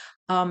thing.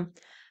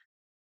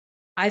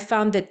 I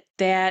found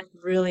that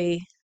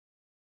really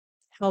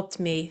helped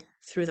me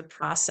through the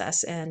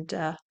process. And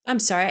I'm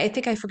sorry, I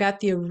think I forgot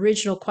the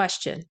original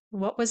question.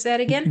 What was that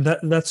again?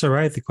 That's all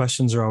right. The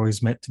questions are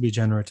always meant to be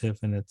generative,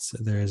 and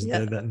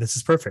this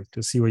is perfect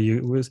to see where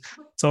you was.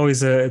 It's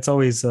always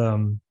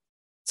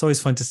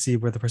fun to see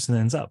where the person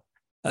ends up.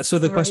 So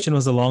the question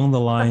was along the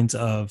lines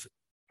of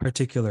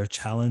particular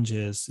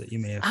challenges that you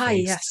may have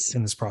faced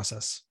in this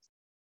process.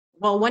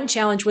 Well, one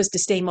challenge was to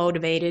stay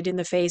motivated in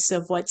the face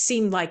of what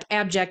seemed like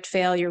abject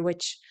failure,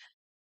 which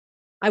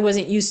I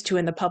wasn't used to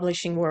in the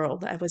publishing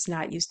world. I was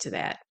not used to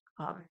that.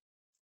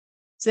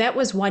 So that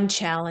was one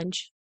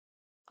challenge.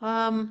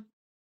 And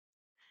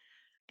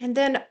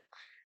then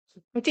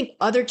I think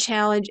other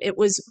challenge, it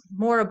was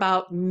more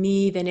about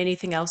me than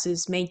anything else,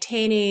 is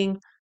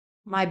maintaining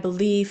my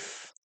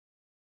belief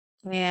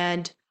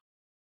and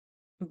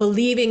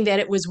believing that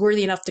it was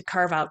worthy enough to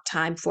carve out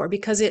time for,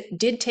 because it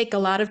did take a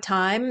lot of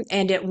time.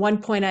 And at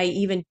one point, I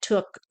even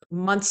took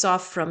months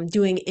off from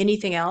doing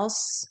anything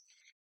else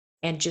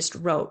and just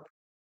wrote.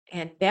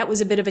 And that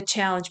was a bit of a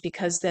challenge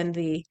because then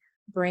the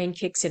brain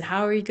kicks in.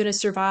 How are you going to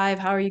survive?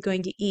 How are you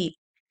going to eat?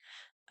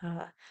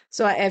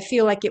 So I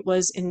feel like it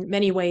was in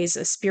many ways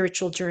a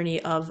spiritual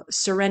journey of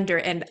surrender.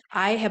 And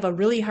I have a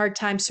really hard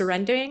time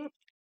surrendering.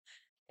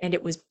 And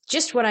it was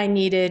just what I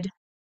needed.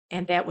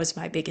 And that was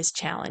my biggest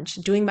challenge,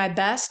 doing my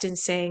best and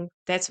saying,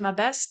 that's my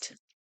best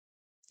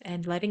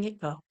and letting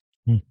it go.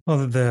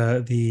 Well,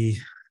 the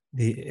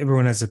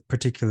everyone has a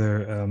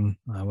particular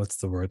what's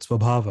the word,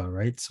 swabhava,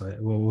 right? So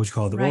what would you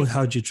call it? Well,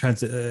 how would you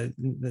translate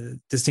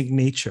distinct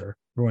nature?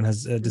 Everyone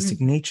has a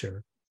distinct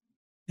nature.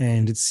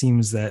 And it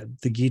seems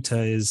that the Gita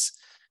is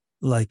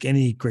like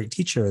any great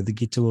teacher. The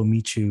Gita will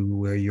meet you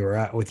where you're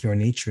at with your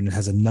nature, and it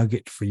has a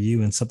nugget for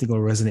you, and something will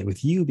resonate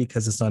with you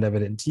because it's not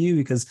evident to you,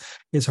 because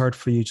it's hard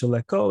for you to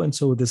let go. And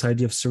so this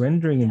idea of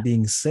surrendering and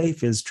being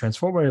safe is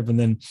transformative. And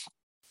then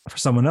for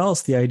someone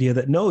else, the idea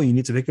that no, you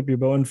need to pick up your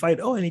bow and fight.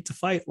 Oh, I need to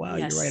fight. Wow,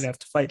 you're right, I have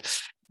to fight.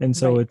 And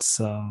so it's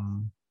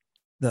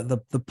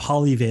the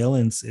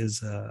polyvalence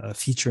is a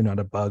feature, not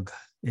a bug.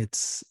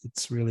 It's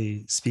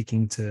really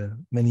speaking to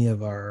many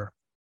of our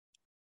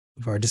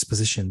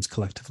dispositions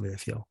collectively, I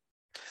feel.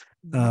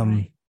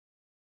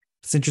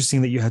 It's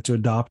interesting that you had to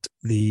adopt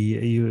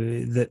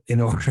that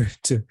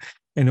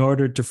in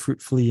order to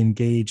fruitfully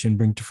engage and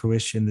bring to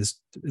fruition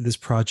this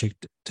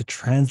project to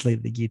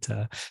translate the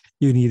Gita,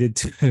 you needed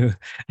to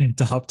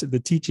adopt the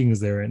teachings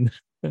therein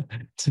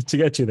to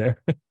get you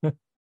there.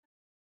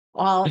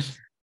 Well,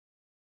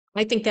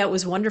 I think that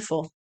was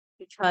wonderful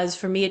because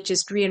for me, it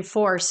just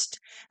reinforced.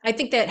 I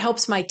think that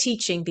helps my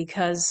teaching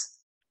because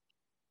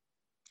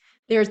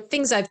there are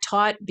things I've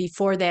taught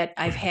before that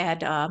I've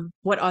had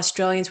what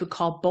Australians would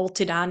call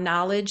bolted on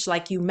knowledge,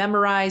 like you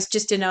memorize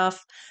just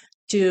enough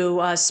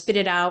to spit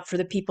it out for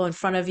the people in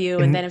front of you.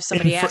 And then if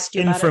somebody asks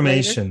you about it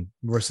later.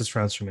 Versus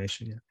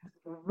transformation. Yeah.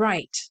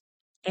 Right.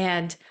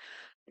 And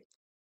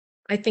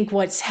I think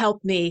what's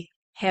helped me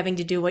having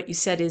to do what you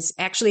said is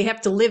actually have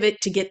to live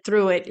it to get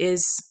through it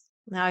is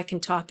now I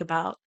can talk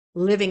about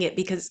living it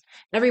because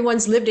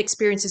everyone's lived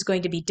experience is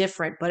going to be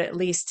different, but at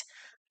least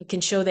it can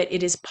show that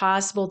it is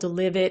possible to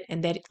live it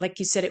and that, like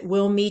you said, it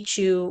will meet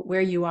you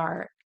where you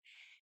are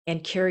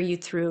and carry you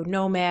through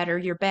no matter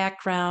your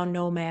background,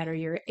 no matter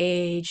your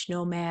age,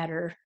 no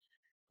matter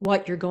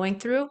what you're going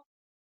through,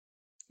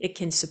 it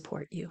can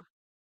support you.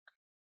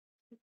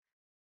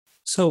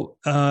 So,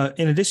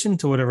 in addition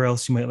to whatever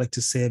else you might like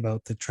to say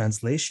about the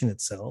translation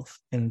itself,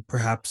 and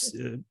perhaps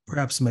it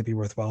might be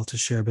worthwhile to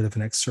share a bit of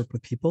an excerpt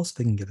with people so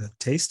they can get a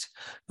taste.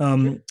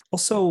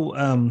 Also,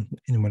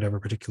 in whatever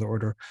particular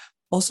order,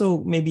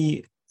 also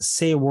maybe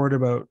say a word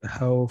about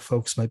how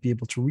folks might be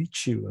able to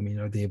reach you. I mean,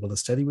 are they able to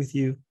study with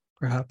you,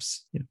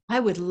 perhaps? Yeah.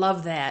 I would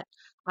love that.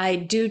 I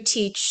do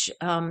teach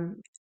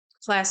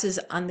classes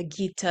on the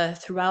Gita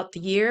throughout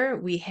the year.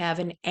 We have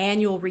an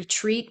annual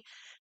retreat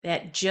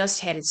that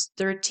just had its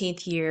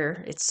 13th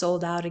year. It's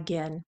sold out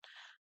again.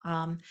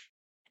 Um,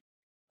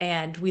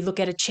 and we look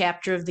at a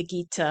chapter of the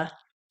Gita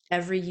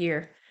every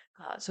year.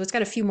 So it's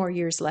got a few more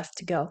years left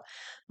to go.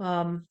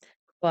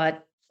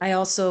 But I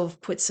also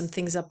put some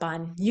things up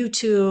on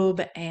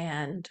YouTube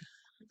and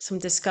some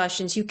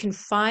discussions. You can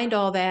find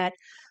all that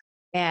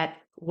at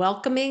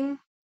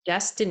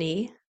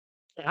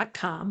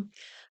welcomingdestiny.com.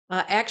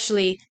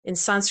 Actually, in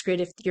Sanskrit,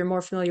 if you're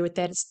more familiar with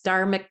that, it's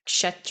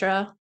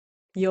dharmakshetrayoga.com.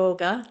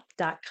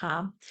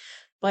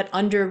 But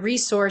under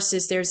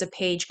resources, there's a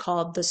page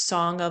called The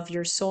Song of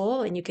Your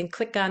Soul, and you can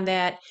click on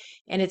that,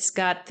 and it's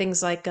got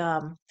things like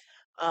a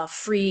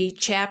free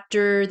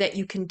chapter that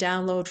you can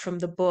download from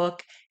the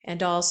book,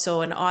 and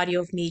also an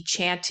audio of me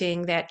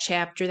chanting that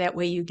chapter. That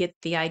way, you get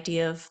the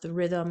idea of the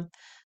rhythm.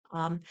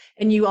 And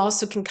you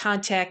also can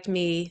contact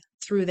me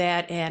through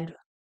that, and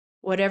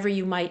whatever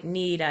you might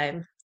need,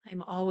 I'm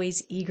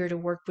always eager to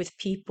work with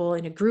people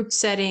in a group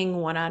setting,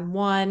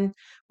 one-on-one,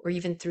 or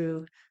even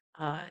through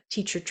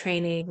teacher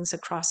trainings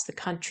across the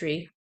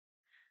country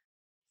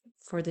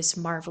for this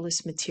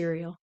marvelous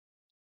material.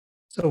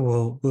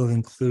 So we'll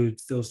include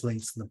those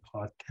links in the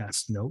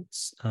podcast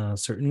notes,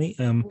 certainly.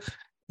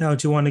 Now,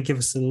 do you want to give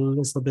us a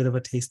little bit of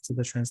a taste of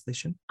the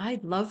translation?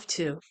 I'd love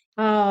to.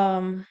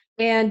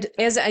 And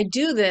as I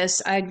do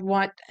this, I'd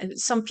want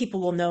some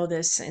people will know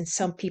this, and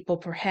some people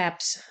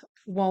perhaps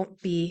won't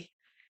be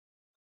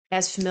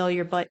as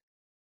familiar, but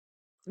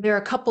there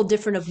are a couple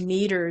different of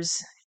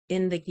meters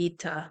in the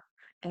Gita,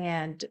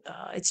 and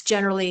it's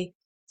generally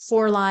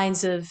 4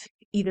 lines of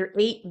either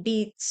 8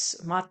 beats,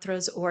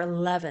 matras, or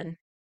 11.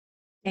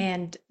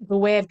 And the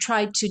way I've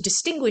tried to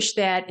distinguish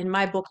that in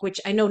my book,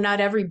 which I know not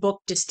every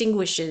book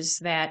distinguishes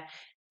that,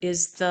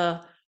 is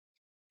the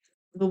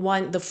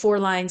 4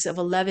 lines of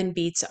 11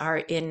 beats are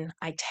in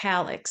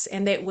italics.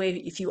 And that way,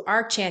 if you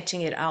are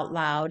chanting it out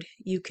loud,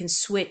 you can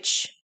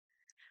switch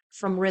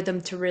from rhythm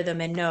to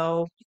rhythm and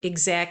know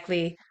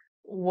exactly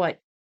what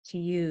to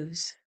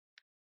use.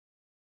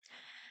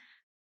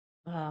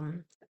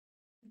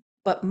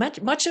 But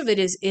much of it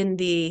is in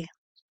the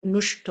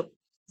Nushtup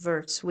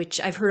verse, which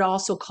I've heard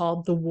also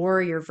called the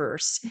warrior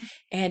verse.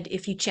 And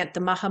if you chant the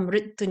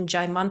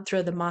Mahamrityunjay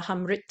mantra, the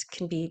Mahamrit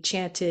can be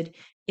chanted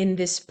in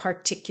this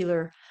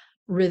particular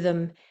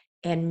rhythm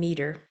and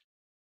meter.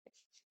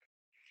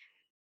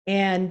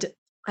 And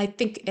I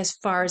think as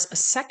far as a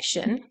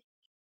section,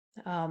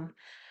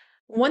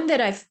 one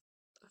that I've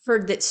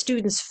heard that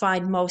students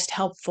find most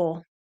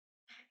helpful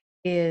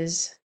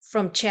is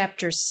from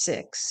chapter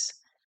 6.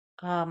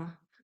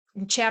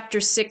 In chapter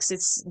 6,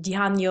 it's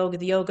Dhyan Yoga,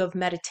 the yoga of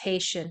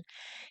meditation.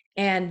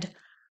 And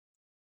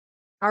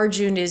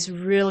Arjun is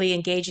really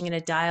engaging in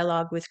a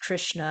dialogue with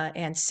Krishna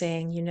and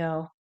saying,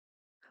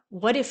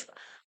 what if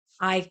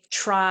I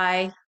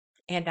try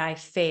and I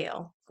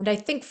fail? And I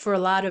think for a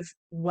lot of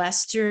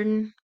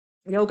Western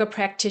yoga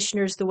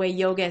practitioners, the way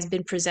yoga has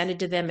been presented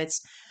to them,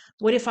 it's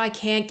what if I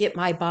can't get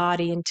my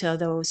body into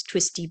those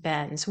twisty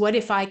bends? What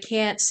if I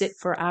can't sit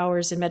for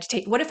hours and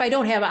meditate? What if I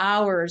don't have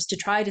hours to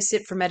try to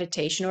sit for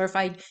meditation? Or if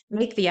I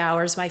make the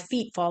hours, my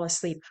feet fall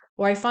asleep?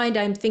 Or I find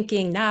I'm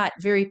thinking not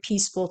very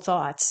peaceful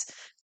thoughts.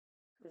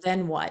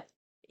 Then what?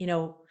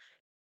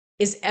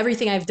 Is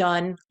everything I've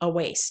done a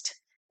waste?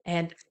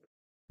 And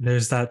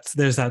There's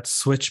that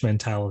switch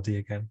mentality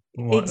again.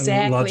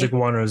 exactly. Logic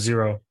 1 or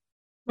 0.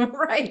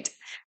 Right.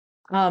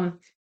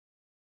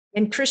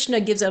 And Krishna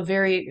gives a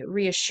very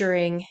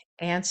reassuring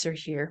answer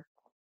here.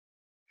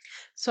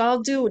 So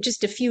I'll do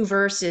just a few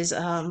verses.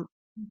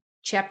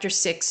 Chapter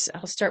 6,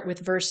 I'll start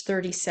with verse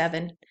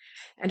 37,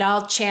 and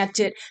I'll chant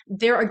it.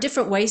 There are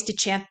different ways to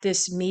chant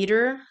this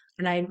meter,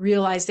 and I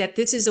realized that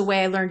this is a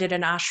way I learned at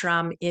an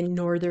ashram in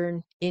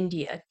northern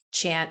India,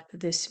 chant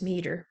this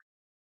meter.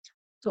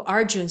 So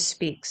Arjun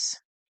speaks.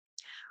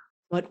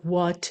 But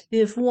what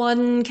if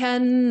one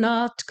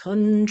cannot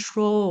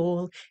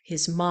control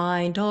his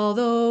mind,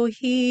 although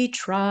he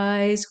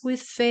tries with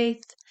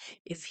faith?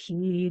 If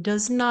he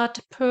does not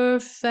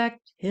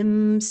perfect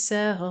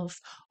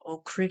himself, O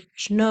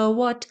Krishna,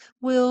 what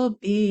will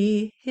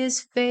be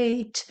his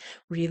fate?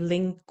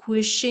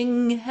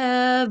 Relinquishing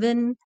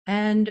heaven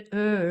and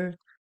earth,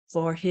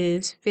 For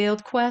his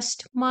failed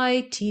quest,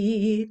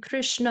 mighty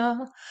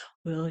Krishna,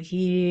 will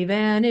he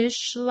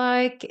vanish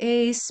like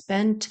a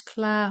spent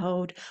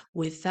cloud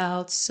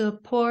without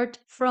support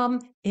from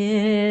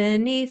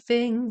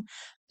anything?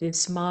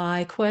 This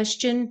my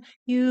question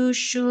you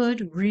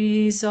should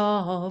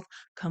resolve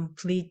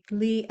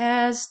completely,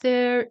 as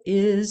there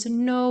is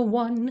no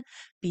one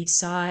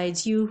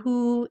besides you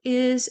who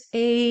is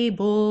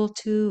able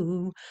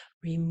to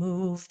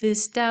remove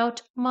this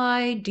doubt,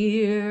 my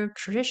dear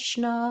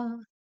Krishna.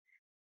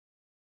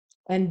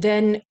 And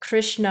then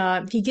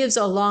Krishna, he gives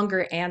a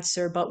longer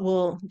answer, but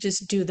we'll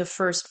just do the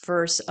first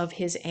verse of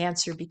his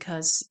answer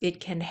because it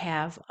can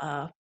have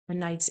a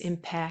night's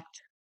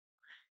impact.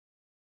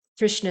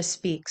 Krishna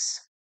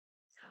speaks.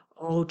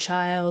 O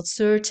child,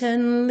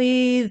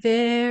 certainly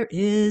there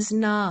is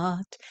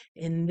not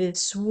in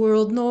this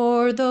world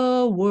nor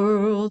the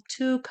world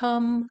to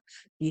come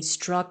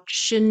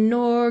destruction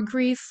nor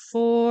grief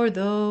for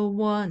the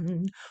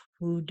one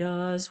who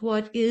does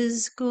what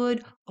is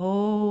good,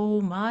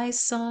 O my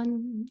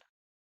son.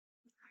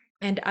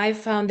 And I've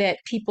found that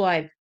people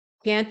I've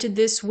chanted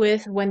this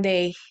with, when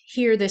they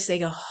hear this, they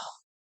go, oh.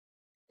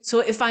 So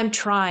if I'm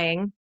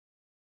trying,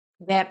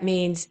 that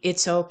means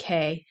it's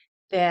okay.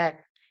 That,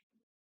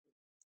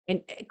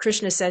 and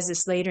Krishna says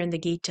this later in the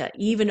Gita,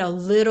 even a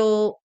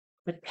little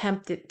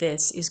attempt at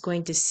this is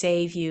going to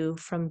save you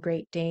from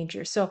great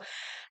danger. So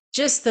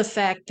just the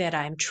fact that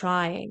I'm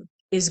trying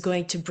is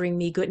going to bring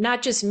me good,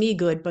 not just me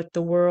good, but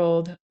the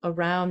world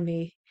around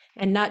me,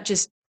 and not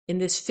just in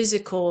this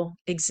physical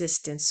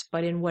existence,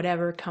 but in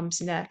whatever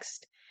comes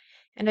next.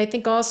 And I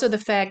think also the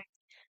fact,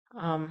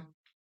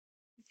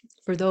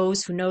 for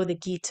those who know the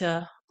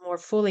Gita more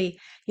fully,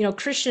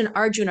 Krishna and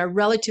Arjuna are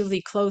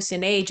relatively close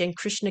in age, and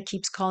Krishna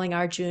keeps calling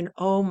Arjuna,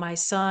 oh, my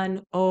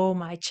son, oh,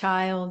 my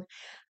child.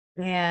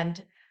 And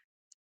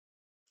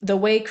the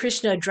way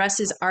Krishna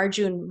addresses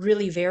Arjuna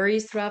really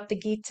varies throughout the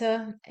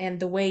Gita, and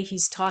the way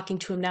he's talking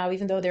to him now,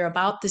 even though they're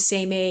about the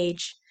same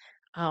age,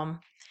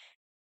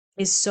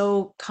 is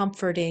so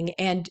comforting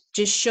and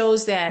just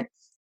shows that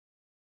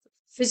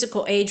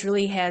physical age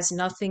really has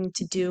nothing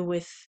to do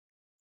with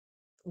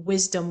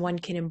wisdom one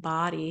can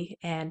embody.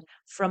 And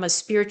from a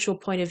spiritual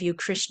point of view,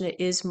 Krishna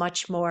is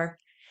much more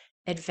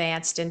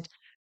advanced. And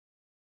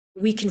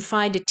we can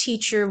find a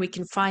teacher, we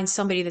can find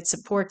somebody that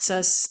supports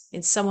us,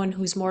 and someone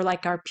who's more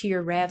like our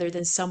peer rather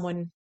than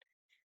someone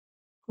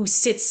who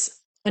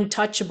sits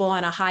untouchable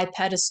on a high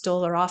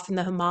pedestal or off in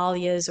the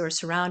Himalayas or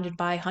surrounded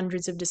by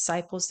hundreds of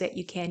disciples that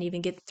you can't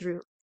even get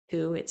through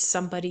to. It's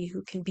somebody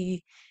who can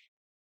be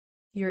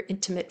your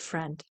intimate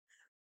friend.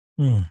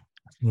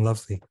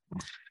 Lovely.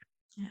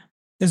 Yeah.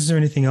 Is there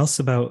anything else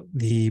about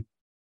the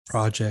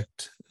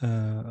project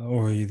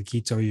or the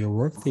Gita or your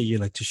work that you'd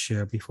like to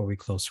share before we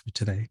close for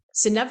today?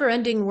 It's a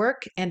never-ending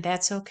work, and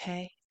that's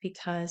okay,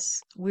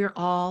 because we're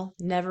all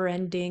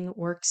never-ending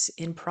works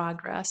in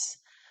progress.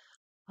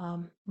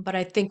 But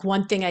I think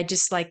one thing I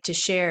just like to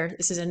share,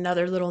 this is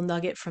another little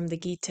nugget from the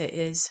Gita,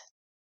 is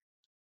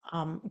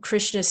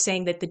Krishna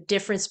saying that the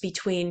difference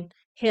between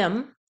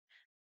him,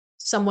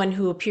 someone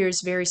who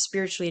appears very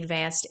spiritually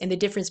advanced, and the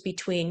difference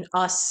between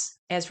us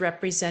as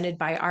represented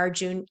by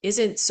Arjuna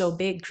isn't so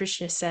big.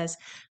 Krishna says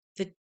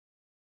the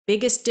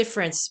biggest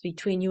difference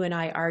between you and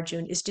I,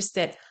 Arjuna, is just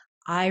that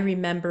I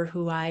remember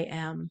who I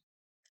am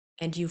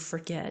and you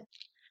forget.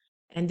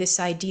 And this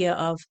idea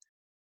of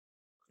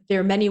there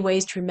are many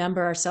ways to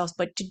remember ourselves,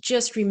 but to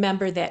just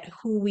remember that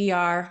who we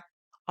are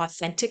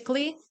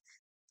authentically,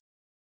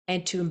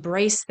 and to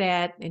embrace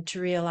that and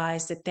to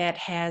realize that that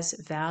has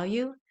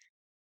value,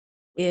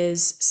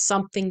 is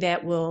something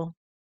that will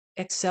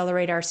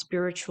accelerate our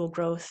spiritual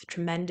growth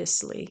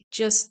tremendously.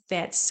 Just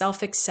that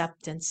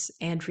self-acceptance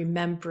and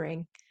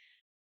remembering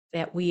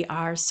that we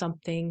are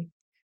something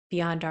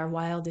beyond our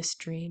wildest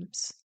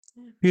dreams.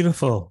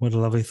 Beautiful. What a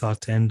lovely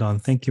thought to end on.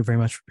 Thank you very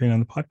much for being on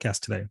the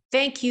podcast today.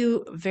 Thank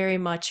you very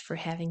much for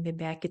having me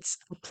back. It's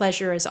a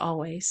pleasure as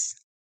always.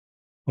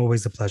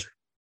 Always a pleasure.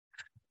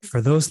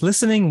 For those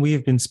listening, we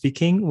have been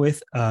speaking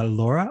with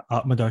Laura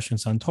Atmadarshan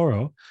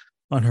Santoro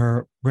on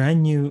her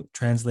brand new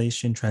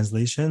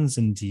translations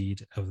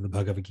indeed, of the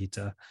Bhagavad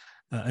Gita,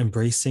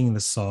 Embracing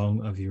the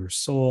Song of Your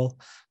Soul.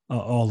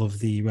 All of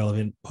the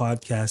relevant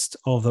podcasts,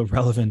 all the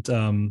relevant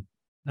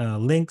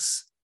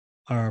links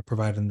are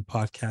provided in the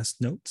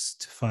podcast notes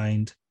to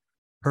find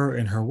her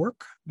and her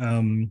work.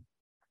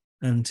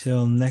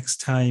 Until next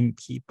time,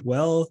 keep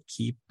well,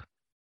 keep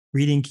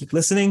reading, keep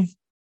listening,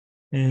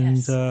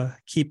 and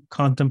keep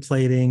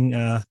contemplating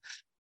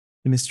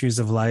the mysteries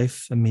of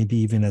life, and maybe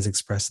even as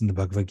expressed in the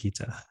Bhagavad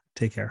Gita.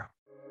 Take care.